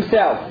help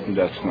himself.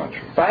 That's not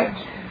true.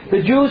 Right?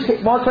 The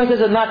Jews, Mark Twain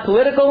says, are not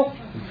political.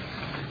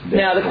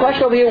 Now, the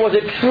question over here, was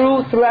it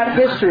true throughout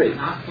history?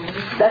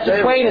 That's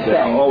what Twain is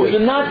saying. These are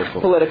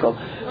not political.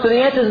 So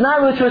the answer is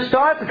not really true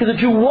historically, because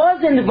the Jew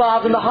was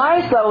involved in the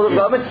highest level of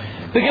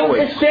government. Begin with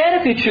Esther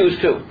if you choose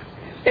to.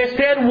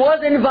 Esther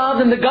was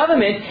involved in the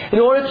government in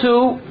order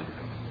to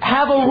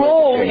have a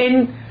role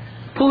in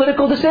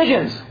political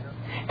decisions.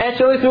 And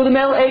so through the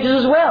Middle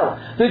Ages as well.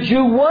 The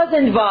Jew was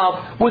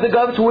involved with the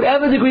government to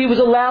whatever degree he was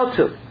allowed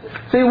to.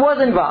 So he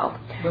was involved.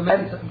 But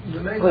many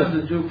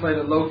times the Jew played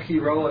a low-key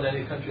role in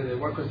any country they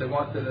worked because they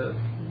wanted to...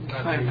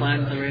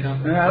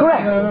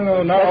 Correct.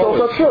 No, That's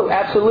also true.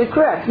 Absolutely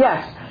correct.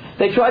 Yes.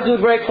 They tried to do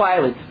it very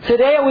quietly.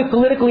 Today, are we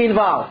politically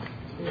involved?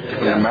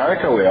 In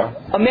America we are.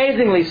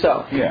 Amazingly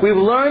so. Yeah. We've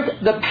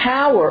learned the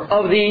power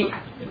of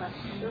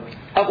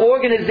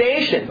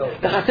organization.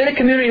 The Hasidic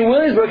community in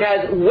Williamsburg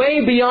has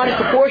way beyond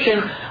its proportion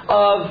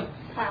of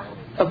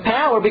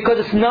power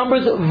because its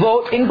numbers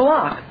vote in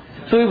bloc.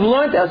 So we've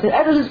learned that. And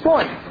at this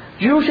point,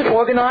 Jews should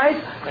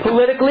organize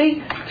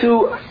politically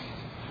to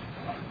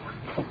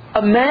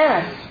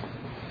amass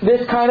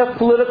this kind of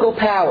political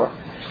power.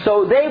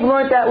 So they've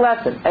learned that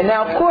lesson. And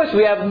now, of course,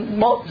 we have...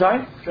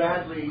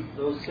 Sadly,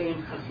 those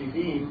same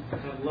Hasidim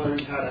have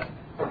learned how to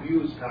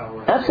abuse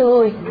power.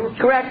 Absolutely.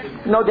 Correct.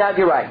 No doubt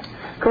you're right.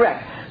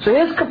 Correct. So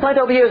his complaint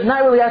over here is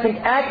not really, I think,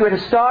 accurate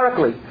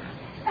historically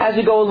as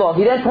we go along.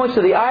 He then points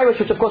to the Irish,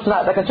 which of course we're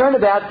not that concerned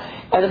about.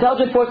 As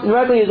intelligence reports,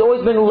 numerically he has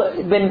always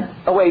been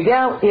a way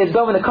down. He has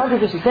governed the country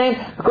just the same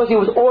because he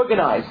was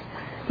organized.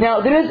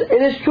 Now,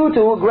 it is true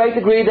to a great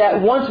degree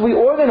that once we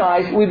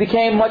organized, we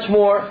became much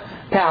more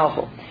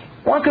powerful.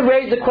 One could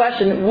raise the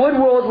question, would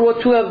World War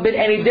II have been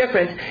any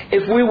different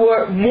if we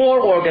were more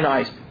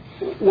organized?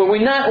 Were we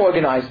not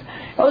organized?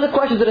 Those are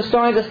questions that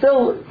historians are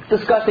still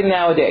discussing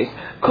nowadays.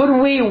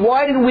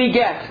 Why didn't we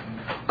get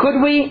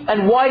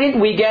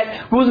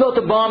Roosevelt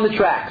to bomb the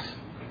tracks?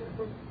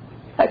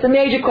 That's a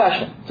major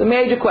question. It's a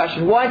major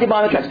question. Why did he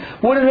bomb the tracks?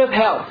 Wouldn't it have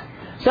helped?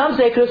 Some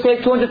say it could have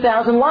saved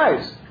 200,000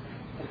 lives.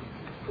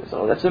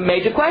 So that's a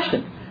major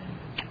question.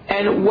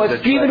 And was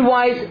Stephen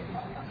Wise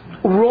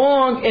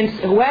wrong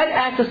who had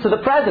access to the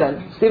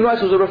president? Stephen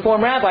Wise was a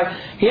Reform rabbi.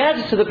 He had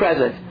access to the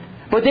president,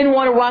 but didn't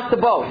want to rock the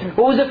boat.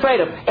 What was he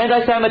afraid of?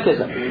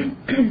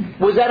 Anti-Semitism.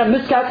 Was that a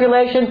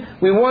miscalculation?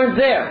 We weren't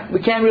there. We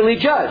can't really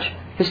judge.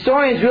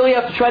 Historians really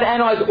have to try to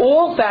analyze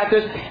all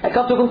factors and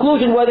come to a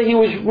conclusion whether he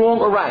was wrong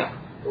or right.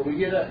 But we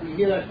hear that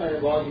kind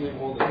of argument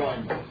all the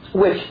time.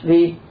 Which?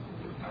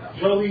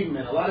 Joe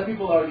Lieberman. A lot of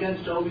people are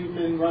against Joe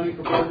Lieberman running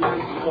for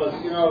president because,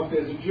 if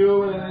there's a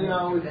Jew and,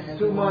 it's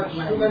too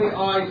many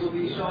eyes will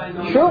be shining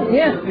on True,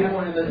 yeah.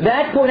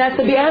 That point has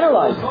to be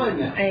analyzed.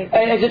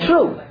 And is it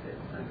true?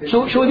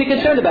 Should we be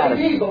concerned about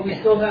it? But we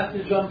still have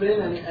to jump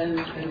in and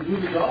do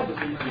the job if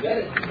we can get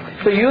it.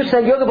 So you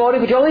said you're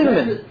voting for Joe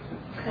Lieberman.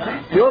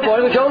 You're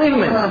voting for Joe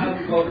Lieberman. I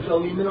haven't voted for Joe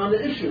Lieberman on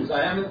the issues.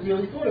 I haven't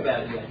really thought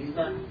about it yet. He's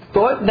not...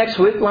 Thought? Next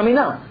week, let me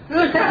know.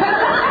 I'll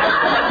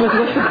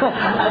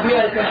be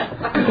out of town.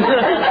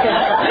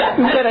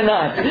 Better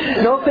not.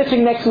 No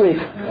pitching next week.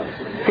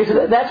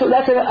 Because that's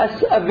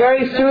a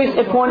very serious,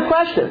 important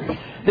question.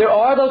 There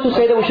are those who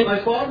say that we should... My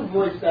father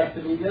voiced that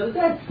to me the other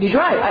day. He's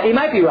right. He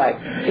might be right.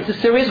 It's a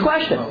serious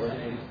question.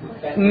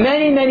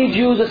 Many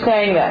Jews are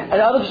saying that. And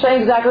others are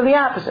saying exactly the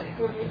opposite.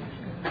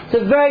 It's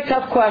a very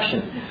tough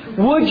question.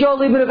 Would Joe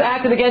Lieberman have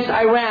acted against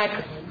Iraq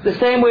the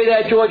same way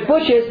that George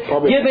Bush is,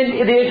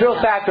 given the Israel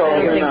factor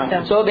over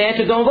here? So the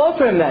answer is don't vote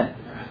for him then.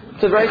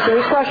 It's a very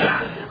serious question.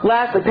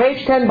 Lastly,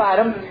 page 10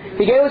 bottom,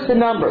 he gave us the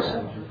numbers.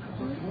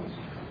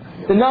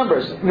 The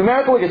numbers,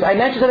 numerical figures. I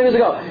mentioned something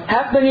ago.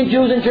 500,000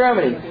 Jews in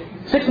Germany,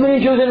 6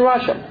 million Jews in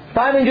Russia,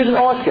 5 million Jews in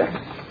Austria,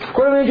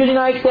 250,000 Jews in the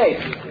United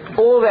States.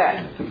 All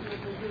that.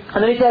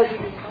 And then he says,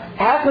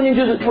 500,000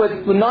 Jews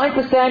with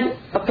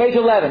 9% of page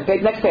 11,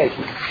 next page,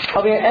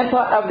 of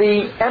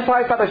the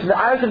empire population. The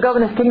Irish would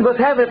govern the kingdom of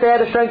heaven if they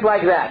had a strength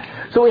like that.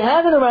 So we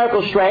have a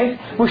numerical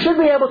strength. We should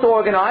be able to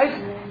organize.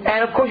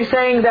 And of course you're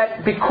saying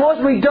that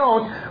because we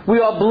don't, we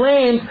are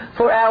blamed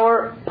for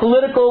our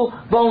political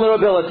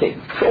vulnerability.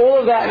 So all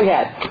of that we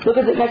had. Look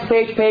at the next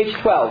page, page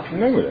 12.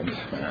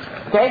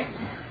 Okay?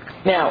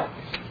 Now,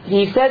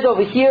 he says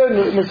over here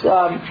in this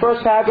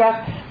first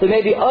paragraph, there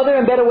may be other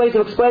and better ways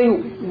of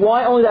explaining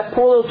why only that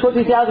poor little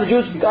 2,000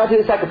 Jews got to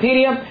the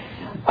encyclopedia.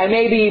 I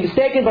may be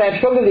mistaken, but I am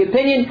strong of the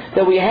opinion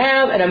that we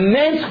have an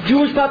immense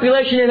Jewish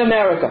population in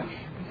America.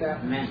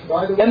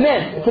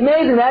 Immense. It's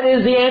amazing. That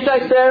is the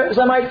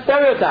anti-Semite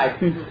stereotype.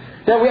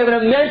 That we have an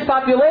immense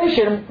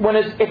population when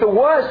if it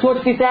was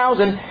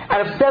 250,000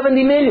 out of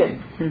 70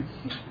 million.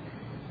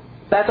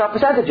 That's our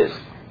percentages.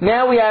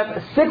 Now we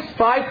have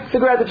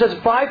figure out that says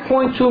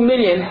 5.2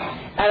 million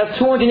out of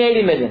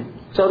 280 million.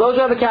 So those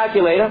are the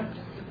calculator.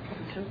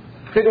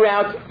 Figure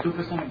out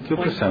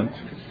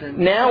 2%.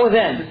 Now or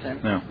then?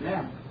 No.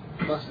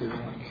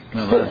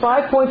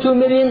 5.2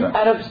 million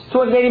out of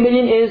 280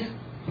 million is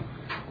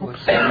a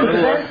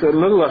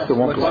little less than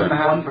 1%.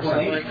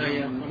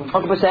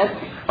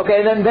 1%.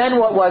 Okay, then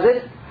what was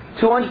it?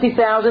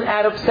 250,000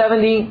 out of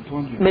 70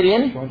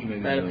 million?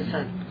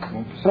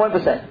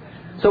 1%.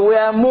 So we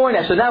have more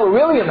now. So now we're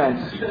really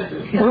immense.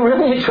 We're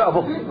really in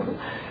trouble.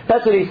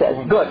 That's what he says.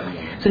 Good.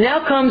 So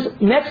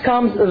next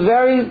comes a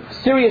very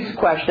serious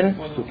question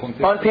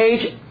on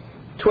page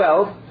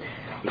 12,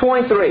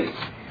 point 3.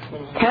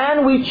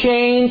 Can we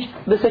change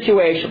the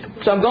situation?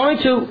 So I'm going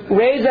to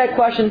raise that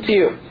question to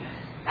you.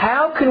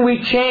 How can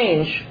we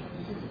change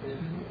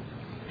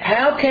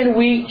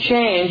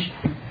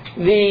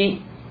the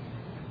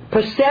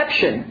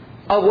perception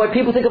of what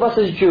people think of us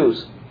as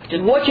Jews?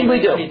 What should we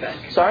do?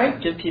 Sorry?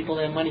 Give people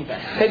their money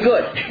back. Okay,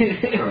 good.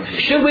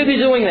 Should we be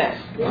doing that?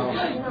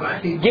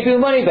 Give people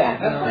money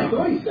back.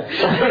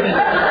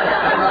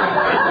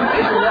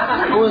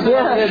 Who's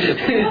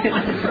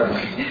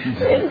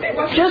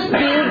just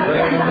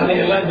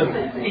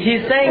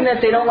He's saying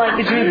that they don't like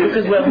the Jews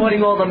because we're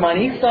hoarding all the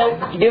money, so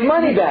give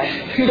money back.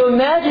 So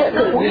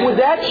imagine, would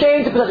that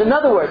change the perception? In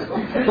other words,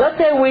 let's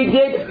say we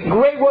did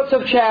great works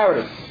of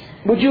charity.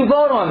 Would you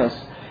vote on this?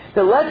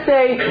 So let's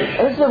say,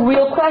 and this is a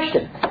real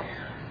question.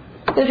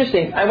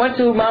 Interesting. I went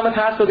to Monmouth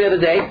Hospital the other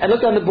day and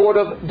looked on the board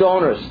of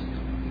donors.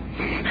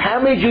 How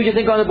many Jews do you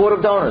think are on the board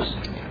of donors?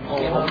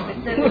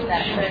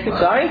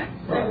 Sorry?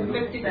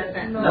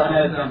 50%.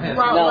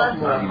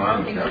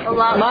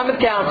 Monmouth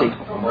County.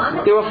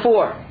 There were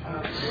 4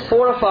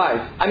 or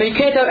 5. I mean, you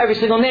can't have every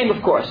single name,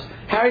 of course.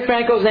 Harry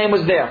Franco's name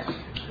was there.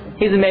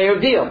 He's the mayor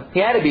of Deal. He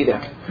had to be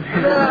there.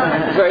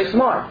 Very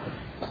smart.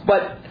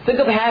 But think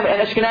of having,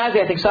 and Ashkenazi,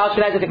 I think, South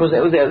Ashkenazi, I think was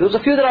there. There was a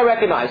few that I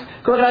recognized.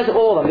 Couldn't recognize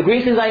all of them. The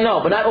Greens I know,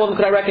 but not all of them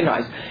could I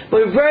recognize.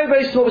 But a very,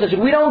 very small percentage.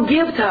 We don't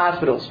give to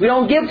hospitals. We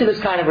don't give to this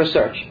kind of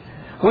research.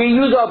 We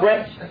use our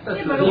brain.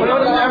 Wait,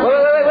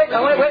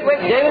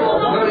 David.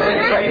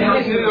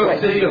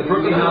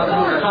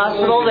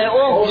 hospital, they're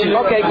all Jews.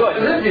 Okay, good.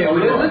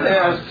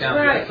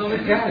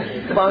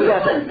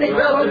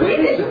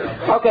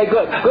 Okay,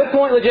 good. Good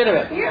point,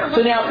 legitimate.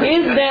 So now,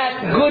 is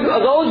that good? Are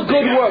those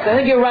good works? I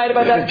think you're right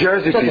about that.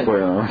 Jersey people, you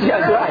know.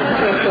 Yes, right.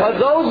 Are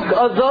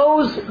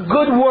those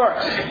good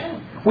works?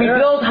 We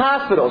build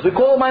hospitals. We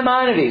call them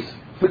Maimonides.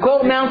 We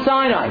call it Mount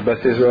Sinai.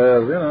 Beth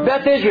Israel, you know.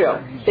 Beth Israel.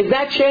 Is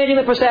that changing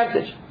the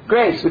percentage?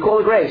 Grace. We call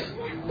it grace.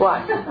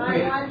 What?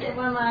 I wanted,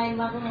 when my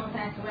mother-in-law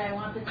passed away, I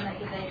wanted to make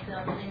a base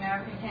of the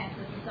American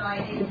Cancer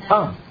Society.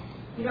 And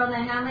you don't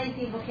know how many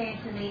people came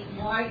to me,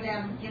 why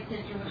them give to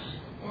Jewish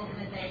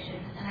organization,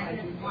 and I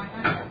said, why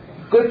not?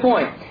 Good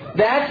point.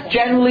 That's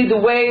generally the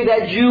way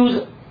that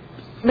Jews,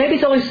 maybe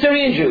it's only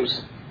Syrian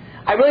Jews.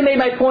 I really made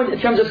my point in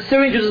terms of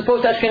Syrian Jews as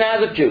opposed to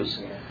Ashkenazic Jews.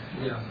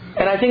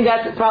 And I think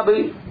that's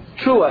probably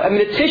true. I mean,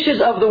 the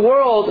Tishas of the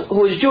world,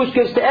 who is Jewish,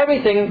 gives to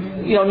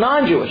everything,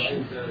 non-Jewish.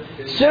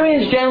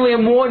 Syrians generally are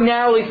more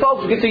narrowly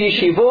focused, give to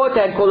yeshivot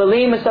and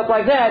kolelim and stuff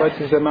like that. But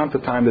it's the amount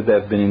of time that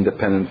they've been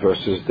independent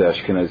versus the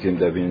Ashkenazim,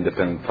 they've been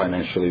independent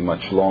financially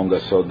much longer,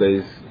 so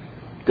they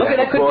have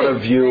a broader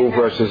view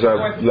versus a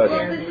less...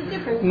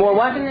 More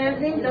what?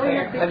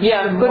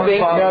 Yeah, could be.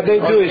 Yeah, they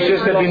do. It's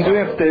just they've been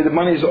doing it. The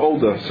money is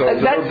older, so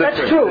that's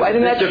true. I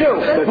think that's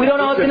true. We don't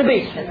know how it's going to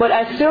be. But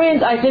as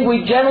Syrians, I think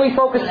we generally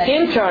focus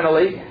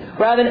internally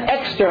rather than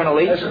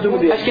externally.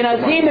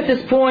 Ashkenazim at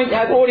this point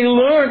have already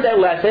learned that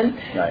lesson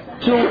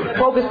to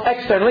focus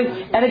externally.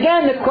 And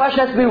again, the question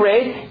has to be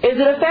raised: is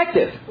it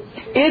effective?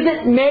 Is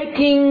it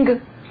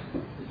making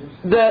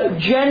the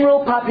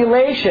general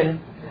population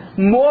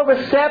more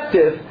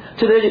receptive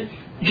to the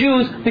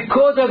Jews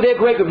because of their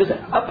great group?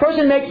 A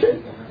person makes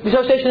the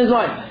association in his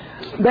mind.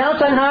 Mount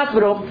Sinai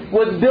Hospital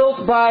was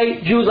built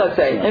by Jews, let's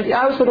say. And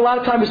I spent a lot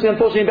of time recently,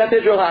 unfortunately, in Beth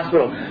Israel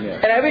Hospital.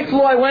 And every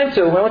floor I went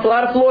to a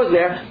lot of floors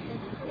there,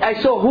 I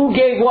saw who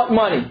gave what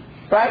money.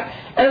 Right?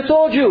 And it's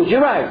all Jews.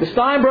 You're right. The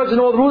Steinbergs and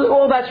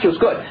all that's Jews.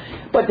 Good.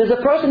 But does a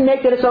person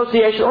make that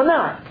association or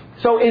not?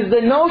 So is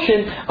the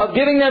notion of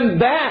giving them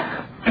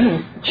back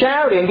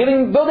charity and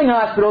building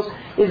hospitals,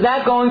 is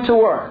that going to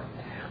work?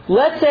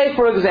 Let's say,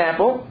 for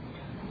example,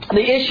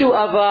 the issue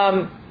of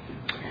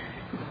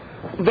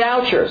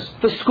vouchers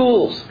for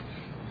schools.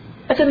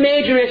 That's a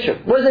major issue.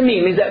 What does it mean?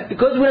 It means that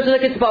because we don't send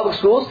kids to public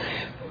schools,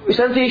 we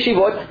send them to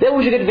yeshivot, then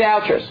we should get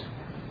vouchers.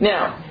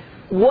 Now,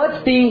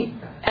 what's the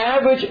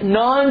average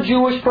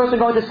non-Jewish person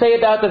going to say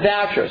about the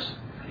vouchers?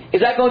 Is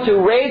that going to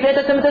raise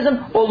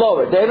anti-Semitism or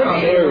lower it? David?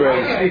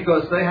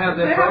 Because they have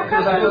their property.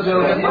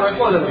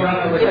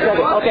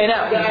 Okay,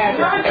 now.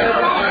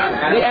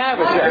 The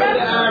average.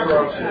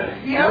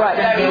 Right.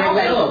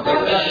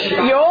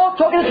 You're all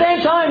talking at the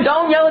same time.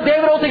 Don't yell at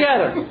David all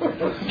together.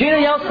 Gina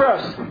yells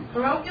first.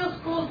 Parochial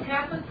schools,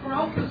 Catholic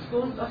parochial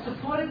schools, are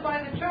supported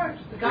by the church.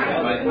 The guy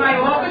who was in my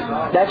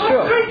office. That's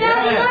true.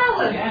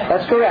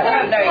 That's correct.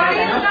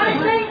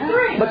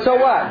 But so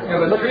what? They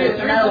don't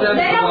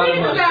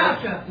need the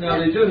voucher. No,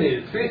 they do need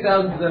it.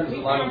 3,000 of them is a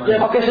lot of money.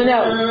 Okay, so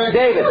now,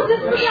 David,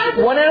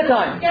 one at a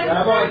time.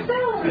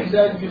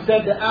 You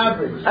said the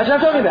average. That's what I'm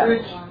talking about.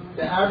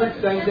 The average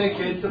sends their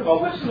kids to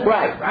public school.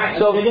 Right.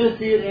 So they're going to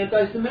see it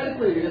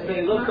anti-Semitically. They're going to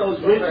say, look,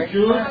 those rich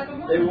Jews,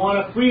 they want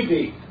a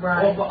freebie.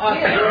 Or for us,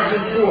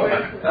 virgin poor.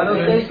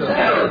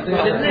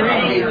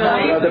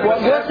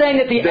 Well, you're saying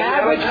that the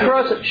average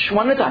person...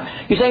 one at a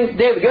time. You're saying,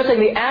 David, you're saying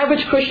the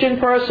average Christian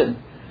person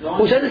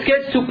who sends his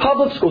kids to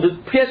public school, to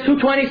PS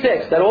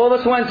 226, that all of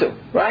us went to,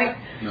 right?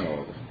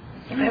 No.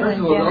 First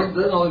of all, it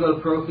doesn't only go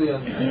to parochial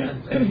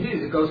and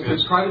it goes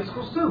to private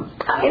schools too.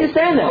 I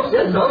understand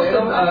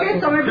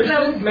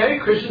that. Many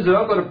Christians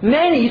don't go to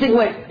Many? You think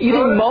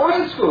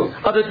most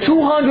of the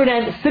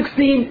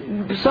 260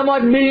 some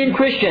odd million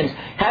Christians,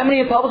 how many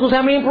in public schools,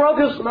 how many in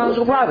parochial schools,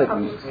 private?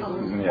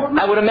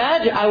 I would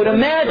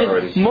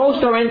imagine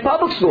most are in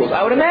public schools.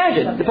 I would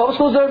imagine. The public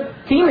schools are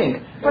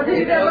teeming.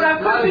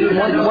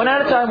 One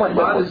at a time. A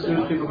lot of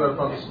Jewish people go to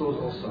public schools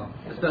also,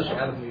 especially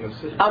out of New York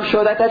City. I'm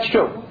sure that's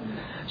true.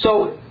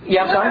 So,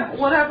 yeah, I'm sorry?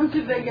 What happens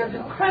if they get the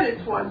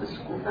credit toward the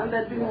school? Then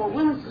they'd be more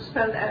willing to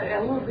spend a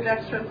little bit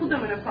extra and put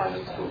them in a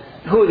private school.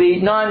 Who, the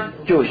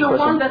non-Jewish person? The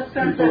one that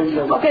spends that.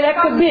 Okay, that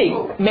could be.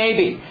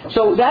 Maybe.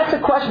 So that's a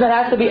question that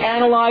has to be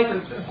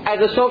analyzed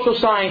as a social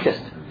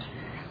scientist.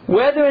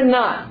 Whether or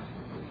not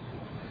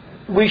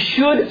we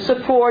should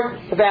support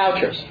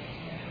vouchers.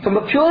 From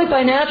a purely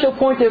financial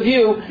point of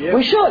view,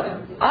 we should.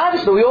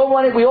 Obviously, we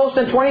all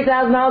spend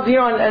 $20,000 a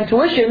year on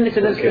tuition. It's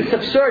an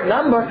absurd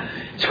number.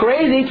 It's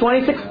crazy.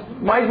 26.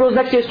 My girl's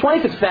next year is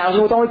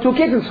 26,000 with only 2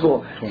 kids in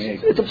school.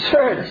 It's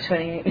absurd.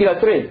 You got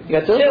 3. You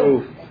got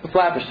 2? The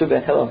flappers, too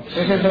bad. Hello.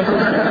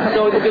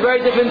 So it's a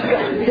very different.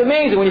 It's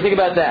amazing when you think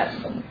about that.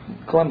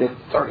 Columbia,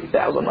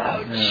 30,000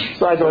 miles.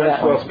 Besides all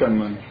that. Well spent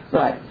money.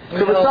 Right.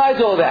 So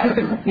besides all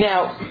that,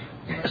 now.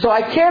 So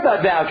I care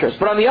about vouchers,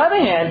 but on the other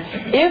hand,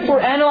 if we're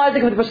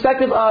analyzing from the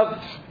perspective of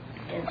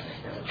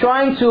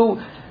trying to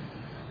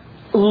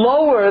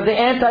lower the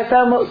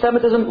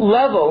anti-Semitism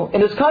level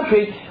in this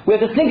country, we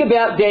have to think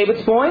about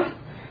David's point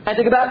and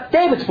think about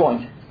David's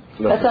point.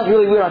 That sounds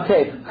really weird on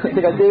tape. Think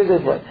about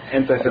David's point.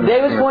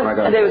 David's point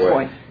and David's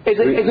point. Is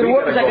it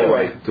worth a second?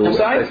 I'm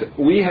sorry?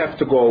 We have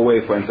to go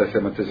away for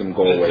anti-Semitism,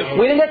 go away.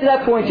 We didn't get to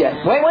that point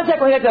yet. Wait one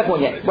second, we didn't get to that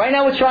point yet. Right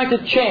now we're trying to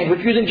change. We're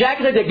using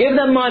Jack's idea, give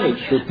them money,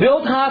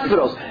 build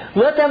hospitals,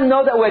 let them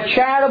know that we're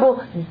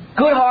charitable,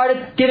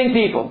 good-hearted, giving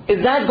people.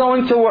 Is that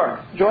going to work?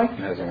 Joy? It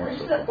hasn't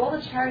worked. All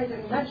the charities that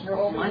you mentioned are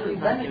all monthly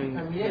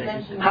benefits. You didn't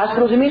mention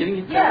hospitals, you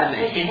mean? Yeah.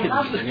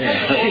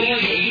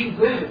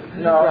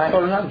 No, right.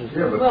 Well,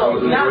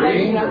 you're not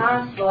mentioning a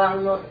hospital. I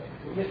don't know.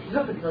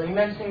 You're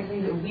mentioning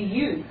things that we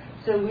use.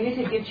 So when you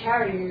say give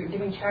charity, you're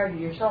giving charity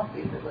to yourself,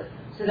 basically.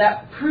 So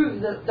that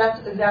proves that that's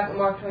exactly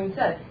what Mark Twain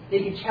said. They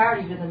give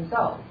charity to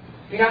themselves.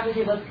 You're not going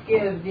to say, let's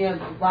give the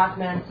black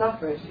man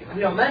suffrage. We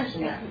don't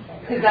mention that.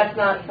 Because that's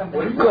not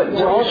something... Good. Wait,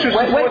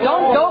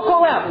 don't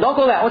go out. Don't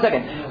go out. 1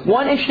 second.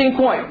 One interesting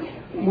point.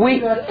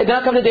 It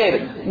not come to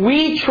David.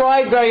 We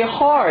tried very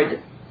hard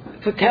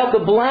to help the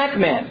black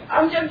man.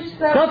 I'm just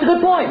no, that's a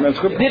good point.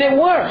 Did it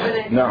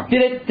work? No.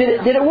 Did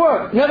it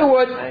work? In other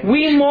words,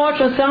 we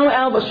marched on Selma,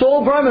 Alabama.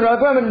 Saul Berman, Rabbi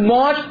Berman,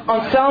 marched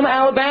on Selma,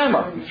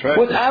 Alabama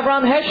with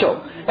Avraham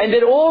Heschel and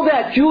did all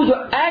that. Jews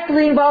were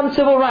actively involved in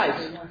civil rights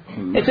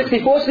in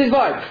 64,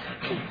 65.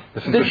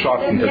 This is a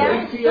shocking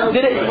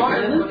debate.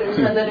 Martin Luther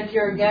said that if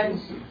you're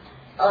against,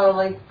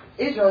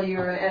 Israel,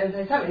 you're an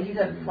anti-Semite. He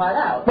said flat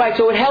out. Right,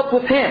 so it helped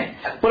with him.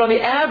 But on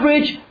the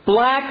average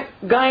black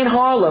guy in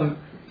Harlem,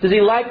 does he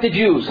like the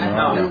Jews?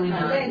 No,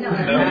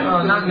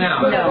 not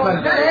now. No.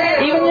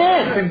 Even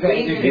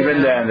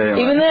then.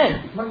 Even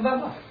then.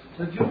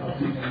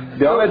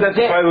 They only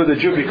identified with the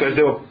Jew because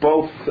they were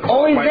both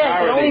only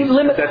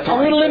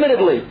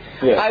limitedly.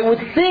 Yeah. I would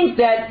think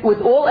that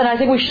with all, and I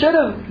think we should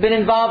have been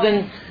involved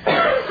in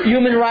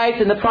human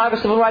rights and the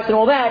private civil rights and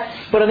all that.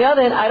 But on the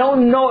other hand, I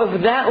don't know if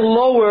that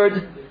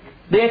lowered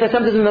the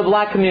anti-Semitism in the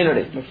black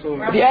community.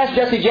 Absolutely. If you ask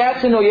Jesse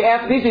Jackson or you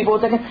ask these people,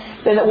 then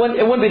it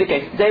wouldn't be the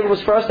case. David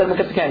was first, then we'll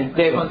get to Kenny.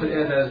 David. As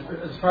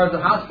far as the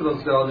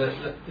hospitals go, the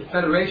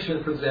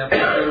Federation, for example,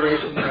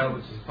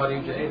 which is part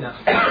of UJA now,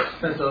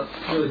 spends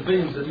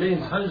millions,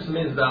 hundreds of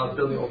millions of dollars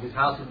building all these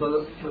houses,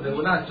 but they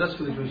were not just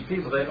for the Jewish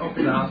people. They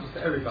opened the houses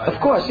to everybody.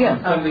 Of course,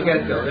 yeah. From the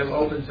get-go, they were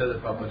open to the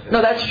public.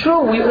 No, that's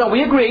true. We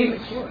agree,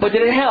 but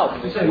did it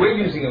help? We're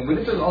using it. We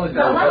didn't all the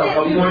time. The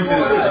point is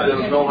that there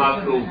was no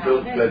hospitals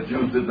built that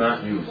Jews did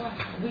not use.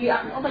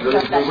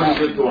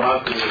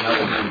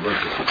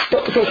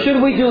 So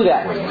should we do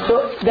that?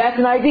 So that's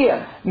an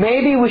idea.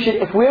 Maybe we should,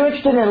 if we're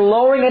interested in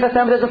lowering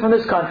anti-Semitism from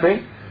this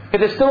country, if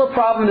there's still a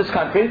problem in this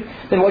country,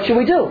 then what should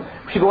we do?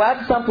 We should go out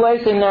to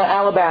someplace in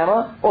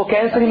Alabama or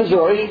Kansas City,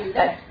 Missouri.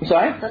 I'm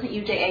sorry? Doesn't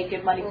UJA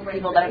give money to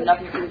people that have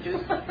nothing to do with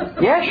Jews?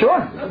 Yeah,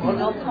 sure.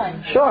 All the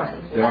time. Sure.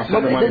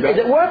 But is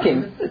it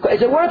working?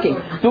 Is it working?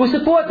 Do we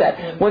support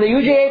that? When the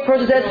UJA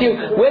person says to you,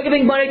 we're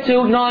giving money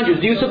to non-Jews,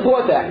 do you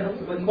support that?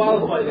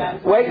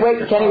 Wait,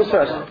 Kenny was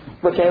first.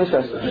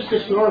 Just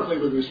historically,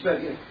 with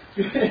respect,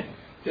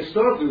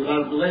 historically, we had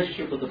a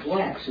relationship with the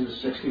blacks in the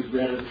 60s. We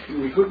had a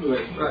really good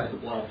relationship with the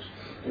blacks.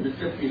 In the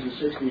 50s and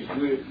 60s,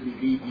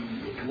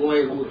 the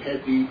lawyer who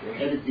headed the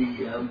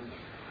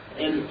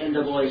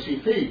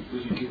NAACP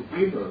was Eugene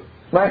Greenberg.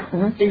 Right.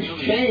 Mm-hmm. Things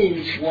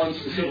changed once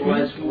the civil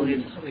rights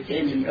movement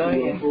came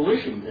into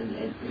fruition,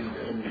 and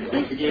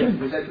began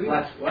to resent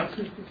blacks.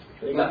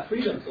 They got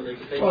freedom, so they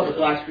could take. Well, the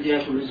blacks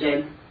began to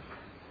resent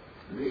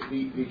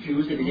the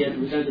Jews. They began to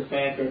resent the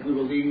fact that we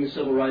were leading the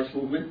civil rights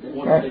movement. They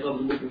wanted to take over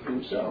the movement for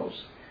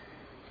themselves.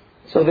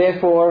 So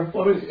therefore,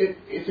 Well,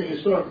 it's a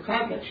historical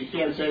context. You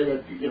can't say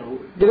that,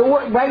 did it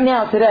work right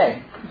now,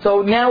 today?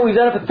 So now we've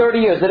done it for 30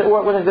 years. Did it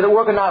work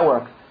or not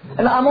work?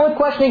 And I'm only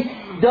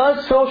questioning,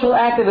 does social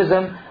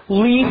activism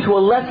lead to a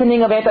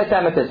lessening of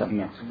anti-Semitism?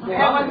 No. I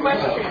have a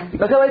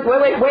question. Okay, wait.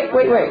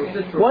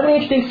 One of the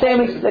interesting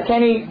statements that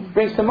Kenny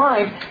brings to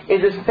mind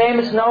is this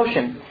famous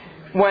notion.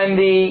 When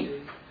the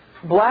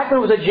black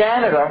man was a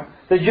janitor,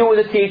 the Jew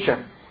was a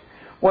teacher.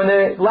 When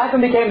the black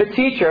man became the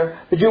teacher,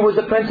 the Jew was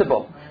the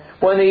principal.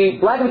 When the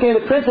black man became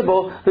the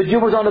principal, the Jew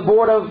was on the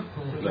board of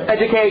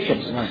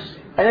education.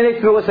 And then they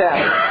threw us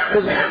out.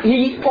 Because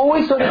he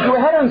always sort of drew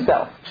ahead of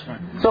himself.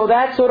 So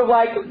that's sort of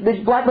like,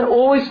 the black man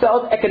always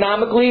felt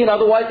economically and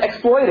otherwise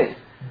exploited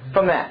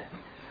from that.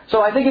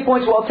 So I think your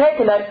point's well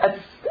taken that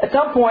at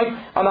some point,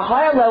 on the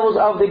higher levels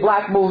of the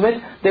black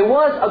movement, there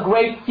was a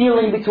great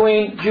feeling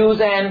between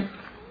Jews and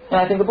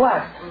I think the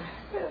blacks.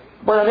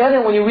 But on the other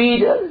hand, when you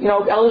read,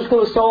 Eldridge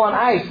Cooper's Soul on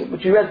Ice,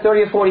 which you read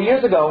 30 or 40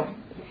 years ago,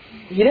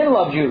 he didn't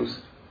love Jews.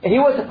 And he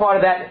was a part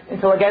of that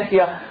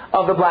intelligentsia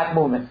of the black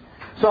movement.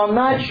 So I'm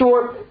not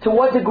sure to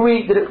what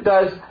degree that it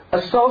does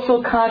a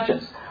social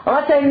conscience. I'm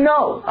not saying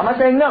no.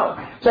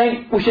 I'm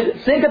saying we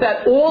should think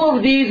about all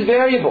of these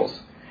variables.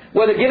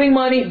 Whether giving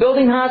money,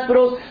 building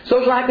hospitals,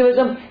 social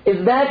activism,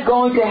 is that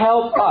going to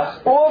help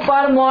us? Or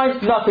bottom line,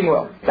 nothing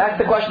will. That's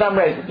the question I'm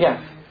raising.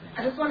 Yeah.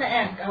 I just want to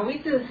ask, are we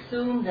to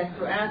assume that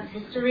throughout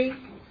history,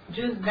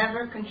 Jews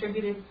never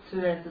contributed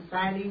to their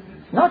society,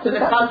 Not to the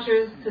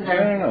cultures, to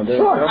their... No.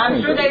 Sure.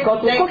 I'm sure they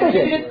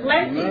contributed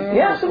plenty.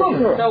 Yeah,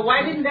 absolutely. So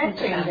why didn't that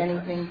change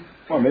anything?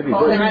 Well, maybe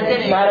not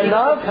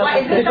enough. Why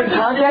is it Different something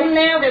context. new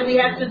now that we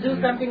have to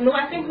do something new?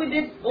 I think we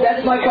did...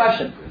 That's my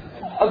question.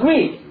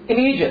 Agreed. In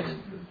Egypt.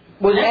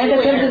 Was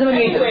anti-Semitism in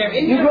Egypt?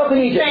 You grew up in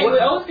Egypt. We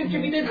always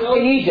contributed...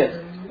 In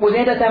Egypt. Was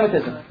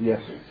anti-Semitism?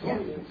 Yes.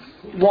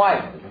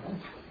 Why?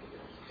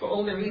 For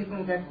all the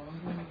reasons that...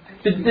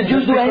 Did the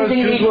Jews do anything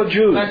in Egypt?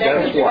 Jews.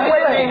 That's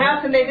why. They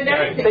helped and they did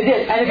everything. They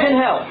did, and it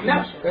didn't help.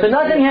 No. So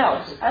nothing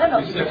helps. I don't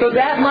know. So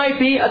that might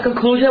be a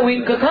conclusion that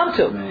we could come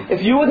to.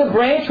 If you were the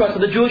brain trust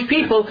of the Jewish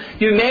people,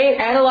 you may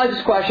analyze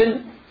this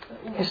question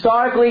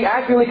historically,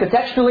 accurately,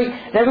 contextually,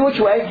 in every which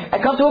way,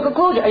 and come to a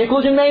conclusion. And your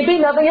conclusion may be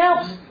nothing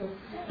helps.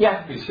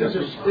 Yeah. There's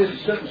a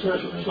certain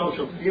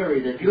social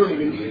theory that you don't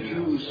even need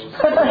Jews.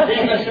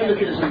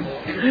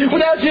 Anti-Semitism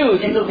without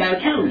Jews.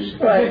 Without Jews.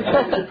 Right.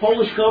 The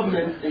Polish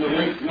government in the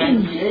late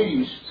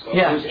 1980s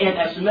was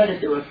anti-Semitic.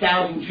 There were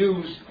 1,000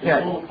 Jews in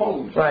all of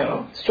Poland. Right.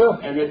 It's true.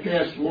 And they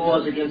passed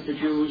laws against the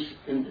Jews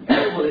and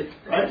dealt with it.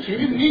 Right? So you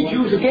didn't need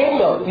Jews.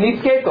 Scapegoats. You need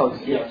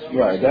scapegoats. Yes.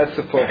 Right. That's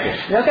the focus.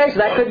 Okay, so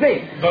that could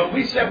be. But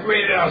we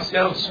separated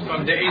ourselves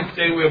from the 8th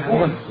day we were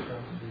born.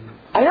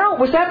 I know,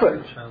 we're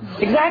separate.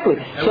 Exactly.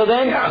 So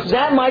then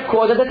that might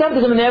cause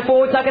anti-Semitism, and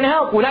therefore it's not going to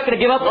help. We're not going to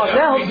give up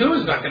ourselves. We do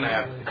is not going to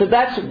happen.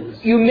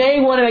 Because you may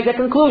want to make that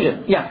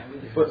conclusion. Yeah.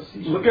 But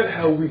look at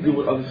how we deal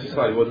with other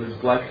society, whether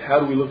it's black, how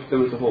do we look at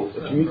them as a whole?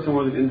 If you meet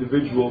someone as an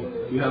individual,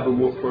 you have a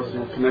more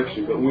personal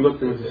connection. But when we look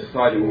at them as a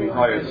society, when we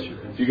hire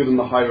them, you give them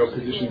the higher up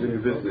positions in your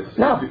business.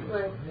 No.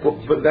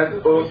 But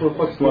that also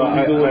reflects when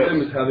we deal with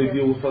them is how they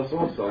deal with us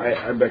also.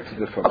 I beg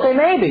to differ. Okay,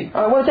 maybe.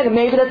 One second,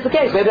 maybe that's the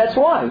case. Maybe that's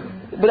why.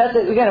 But that's,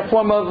 again, a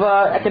form of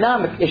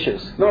economic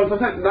issues. No,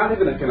 it's not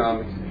even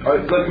economics.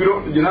 Like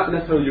you're not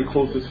necessarily your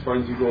closest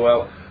friends you go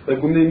out. Like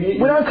when they meet,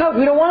 we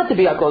don't want it to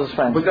be our closest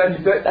friends. But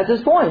that's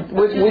his point.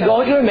 We're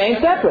going to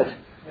remain separate.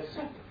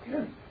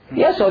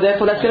 Yeah, so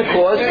therefore that's going to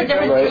cause. There's a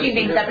difference between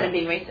being separate and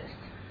being racist.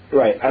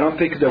 Right. I don't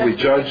think that we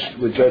judge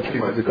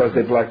people because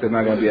they're black. They're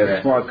not going to be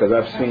as smart. Because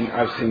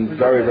I've seen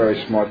very,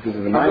 very smart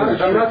people in my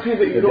industry. I'm not saying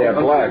that they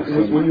are black.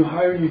 When you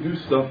hire and you do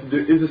stuff,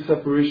 there is a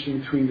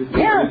separation between the two.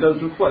 Yeah. It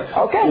does reflect.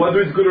 Okay.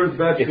 Whether it's good or it's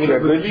bad. If you're a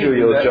good Jew,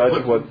 you'll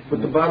judge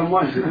But the bottom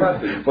line is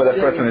nothing. what that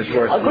person is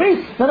worth.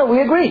 Agreed. No,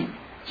 we agree.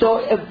 So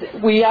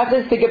if we have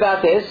to think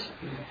about this,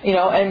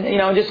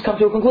 and just come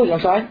to a conclusion.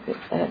 I'm sorry.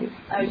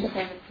 I was just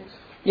saying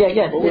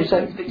Yeah. the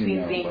difference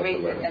between being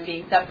racist and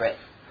being separate.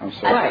 I'm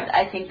sorry.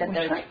 I think that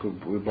there's,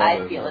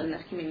 I feel in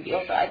this community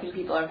also, I think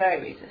people are very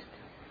racist.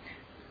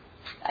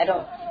 I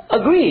don't...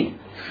 Agreed.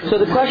 So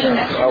the question... we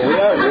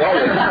are.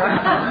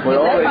 We're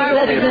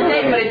always...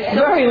 It's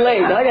very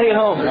late. I got to get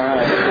home.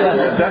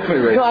 Yeah.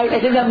 Definitely racist. No, I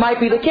think that might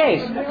be the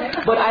case.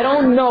 But I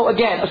don't know,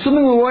 again,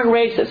 assuming we weren't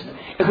racist,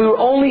 if we were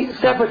only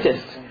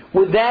separatists,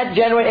 would that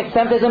generate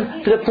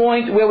anti-Semitism to the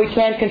point where we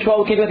can't do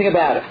anything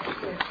about it?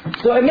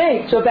 So it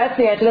may. So if that's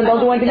the answer, then don't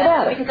do anything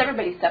about it. Because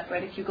everybody's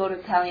separate. If you go to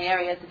Italian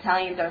areas,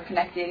 Italians are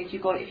connected. If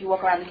you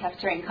walk around the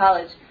cafeteria in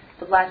college,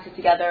 the blacks sit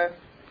together,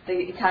 the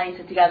Italians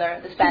sit together,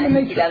 the Spanish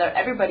sit together.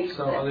 Everybody's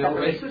So are they all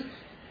separate. racist?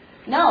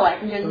 No, I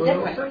think there's a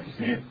difference.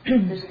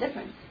 There's a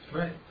difference.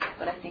 Right.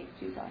 But I think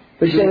Jews are.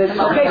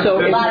 Okay, so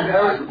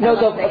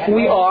if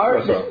we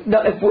are,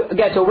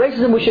 so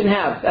racism we shouldn't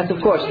have. That's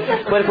of course.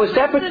 But if we're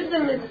separate,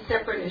 Racism is a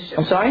separate issue.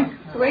 I'm sorry.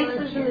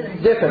 Racism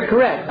is different.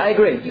 Correct. I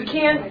agree. You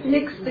can't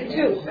mix the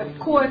two. Of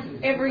course,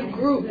 every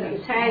group,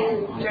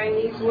 Italian,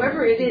 Chinese,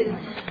 whoever it is,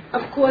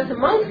 of course,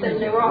 amongst them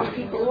there are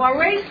people who are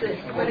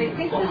racist. But I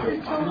think this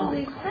is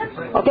totally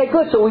separate. Okay,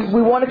 good. So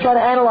we want to try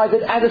to analyze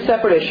it as a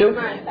separate issue.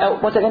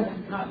 One second.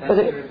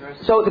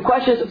 So the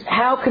question is,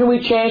 how can we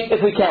change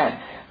if we can?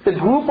 The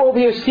group over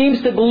here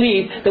seems to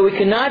believe that we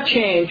cannot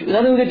change,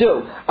 nothing to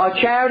do. Our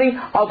charity,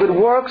 our good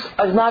works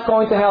is not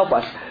going to help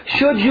us.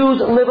 Should Jews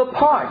live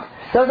apart?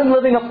 Doesn't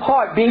living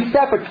apart, being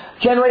separate,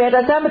 generate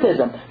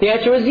anti-Semitism? The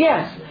answer is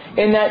yes.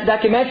 In that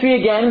documentary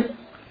again,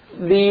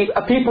 the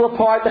People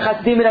Apart, the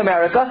Hasidim in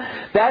America,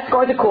 that's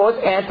going to cause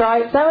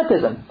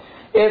anti-Semitism.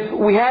 If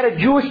we had a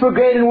Jewish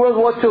brigade in World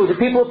War II, do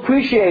people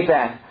appreciate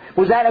that?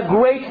 Was that a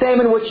great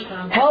statement which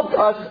helped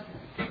us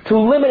to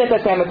limit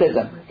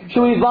anti-Semitism?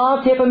 Should we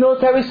volunteer for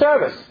military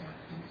service?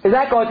 Is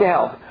that going to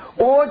help?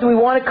 Or do we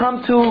want to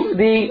come to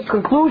the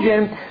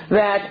conclusion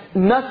that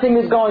nothing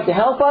is going to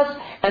help us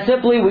and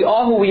simply we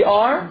are who we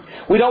are?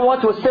 We don't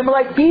want to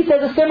assimilate. Peace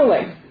says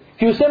assimilate.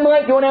 If you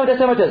assimilate, you won't have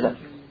anti-Semitism.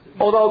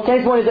 Although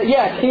case one is that,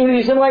 yes, can you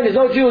assimilate? There's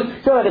no Jews,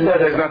 still anti-Semitism.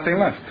 There's nothing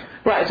left.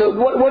 Right, so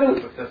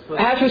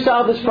how should we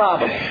solve this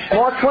problem?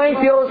 Mark Twain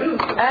feels,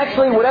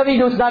 actually, whatever you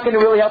do, it's not going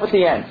to really help at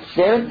the end.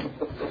 David?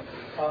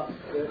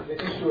 The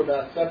issue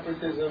about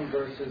separatism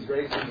versus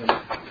racism,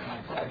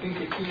 I think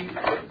the key,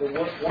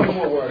 one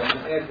more word, I'm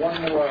going to add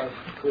one more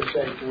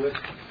cliche to it,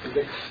 is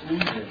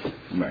exclusion.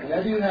 Right.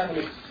 Whenever you have an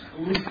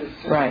exclusive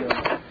system, right,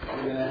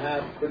 you're going to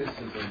have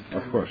criticism.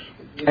 Of course.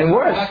 And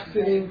worse.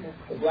 The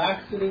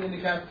black sitting in the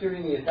cafeteria,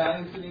 and the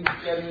Italian sitting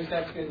together in the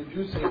cafeteria, and the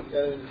Jews sitting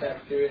together in the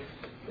cafeteria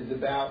is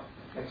about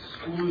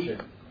exclusion.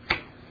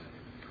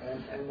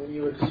 And when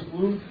you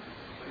exclude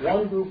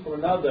one group from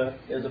another,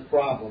 there's a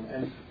problem.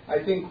 And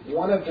I think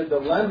one of the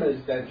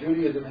dilemmas that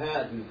Judaism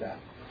has is that.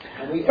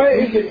 And we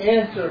could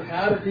answer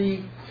how to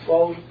be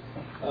both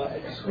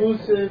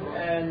exclusive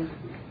and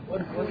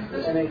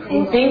inclusive and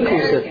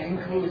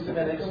exclusive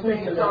at the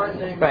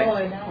same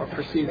time.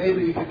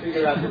 Maybe we could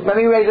figure out. Let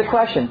me raise a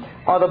question.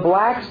 Are the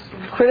blacks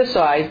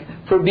criticized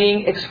for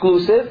being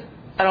exclusive?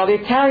 And are the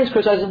Italians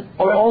criticized,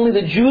 or only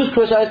the Jews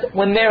criticized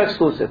when they're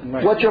exclusive?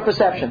 Right. What's your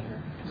perception?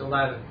 The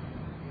latter.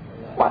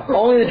 What?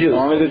 Only the Jews.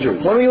 Only the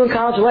Jews. When were you in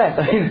college last?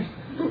 I mean,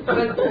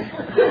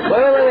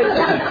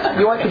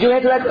 wait. Could you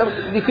answer that?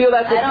 Do you feel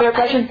that's a fair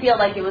question? I didn't feel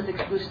like it was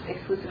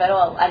exclusive at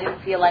all. I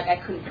didn't feel like I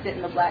couldn't sit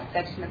in the black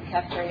section of the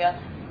cafeteria.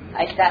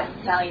 I sat with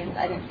Italians.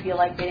 I didn't feel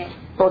like they didn't.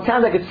 Well,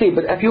 Italians I could see,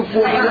 but if you...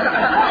 we're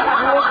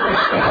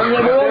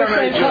all the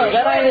same color.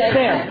 That I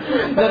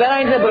understand. No, that I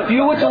understand. But if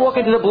you were to walk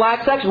into the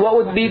black section, what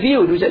would be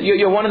viewed?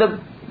 You're one of the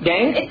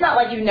gang? It's not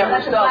like you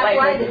never saw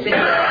white sitting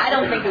there. I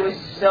don't think it was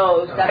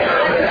so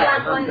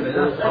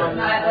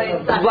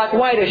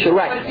black-white issue,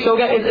 right. So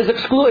again, is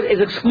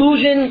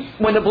exclusion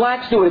when the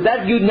blacks do it, is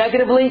that viewed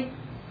negatively?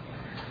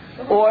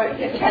 Or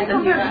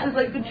because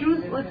like the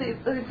Jews, let's say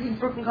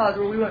Brooklyn College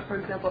where we went, for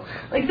example,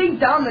 like they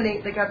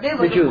dominate the cap. They have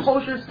like a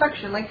kosher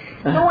section. Like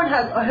no one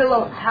has a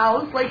Hillel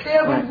house. Like they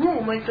have a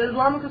room. Like the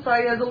Islamic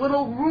Society has a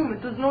little room.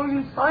 There's no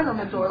even sign on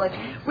the door. Like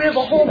we have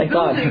a whole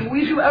building.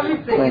 We do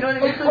everything. You know what I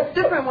mean? So it's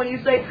different when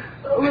you say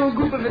a little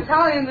group of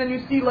Italians and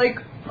you see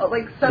like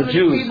 7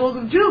 tables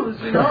of Jews,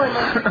 you know, and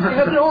like they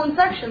have their own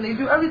section. They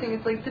do everything.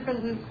 It's like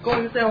different than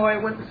going to say, oh, I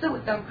went to sit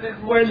with them,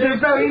 where they're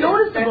very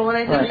noticeable. And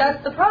I think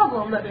that's the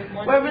problem. That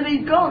wherever they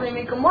go, they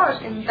make a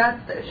mark, and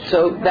that's the issue.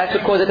 So that's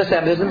what causes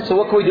anti-Semitism. So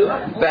what can we do?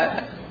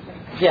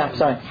 Yeah,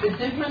 sorry. The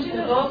difference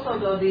is also,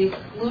 though, the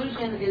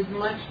exclusion is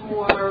much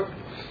more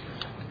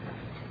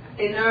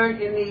inert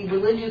in the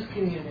religious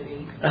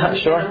community.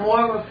 Sure. In a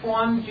more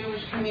reformed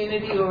Jewish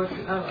community or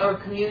a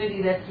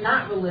community that's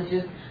not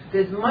religious,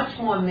 there's much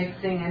more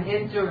mixing and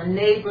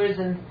neighbors,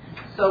 and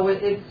so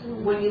it's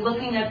when you're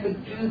looking at the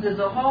Jews as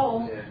a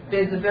whole,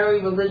 there's a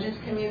very religious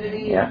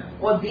community,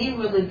 or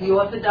the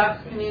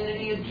Orthodox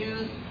community of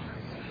Jews,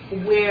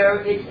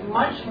 where it's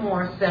much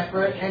more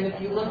separate. And if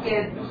you look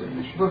at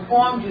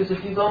Reform Jews,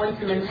 if you go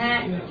into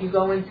Manhattan, if you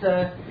go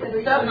into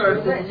the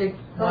suburbs,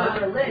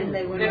 Berlin,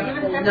 they were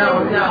not.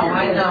 No,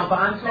 I know, but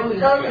I'm talking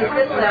about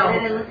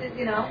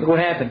what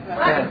happened?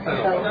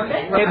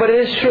 Okay, but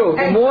it is true.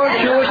 The more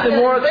Jewish, the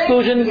more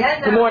exclusion,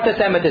 the more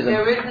anti-Semitism.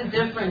 There is a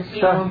difference, in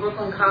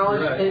Brooklyn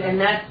College, in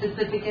that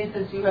specific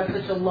instance, you have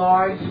such a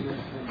large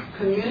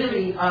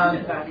community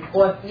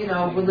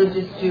of,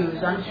 religious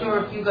Jews. I'm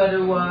sure if you go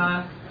to,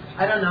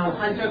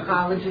 Hunter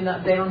College,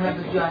 they don't have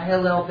a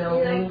Hillel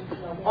building.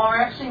 Or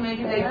actually,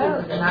 maybe they do,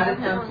 but they're not at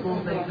town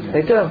schools.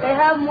 They do. They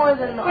have more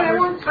than the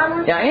others.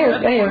 Yeah, I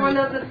hear. One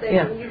other thing,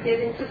 when you get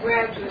into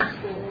graduate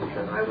school,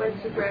 so I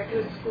went to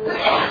graduate school.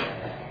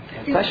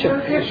 There's no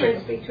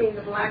difference between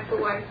the black, the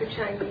white, the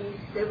Chinese.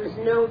 There was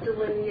no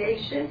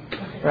delineation.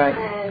 Right.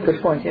 And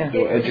good point, yeah.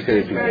 It's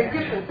very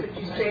different. Could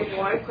you say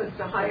why? Because it's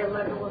a higher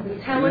level of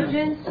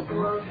intelligence?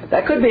 Or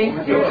that could be.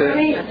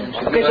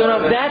 Okay, so now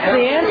if that's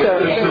the answer.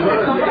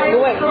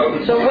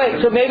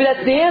 So maybe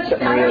that's the answer.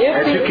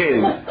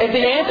 If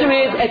the answer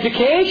is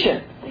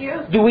education,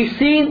 do we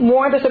see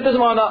more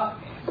anti-Semitism on the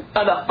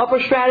on the upper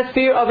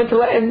stratosphere of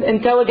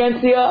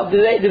intelligentsia?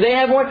 Do they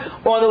have more,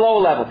 or on the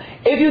lower level?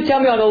 If you tell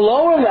me on the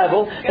lower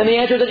level, then the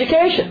answer is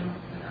education.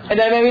 And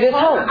then maybe there's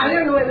hope. I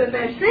don't know whether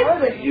that's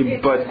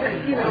it, but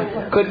But you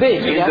know. Could be.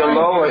 the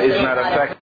lower is not affected.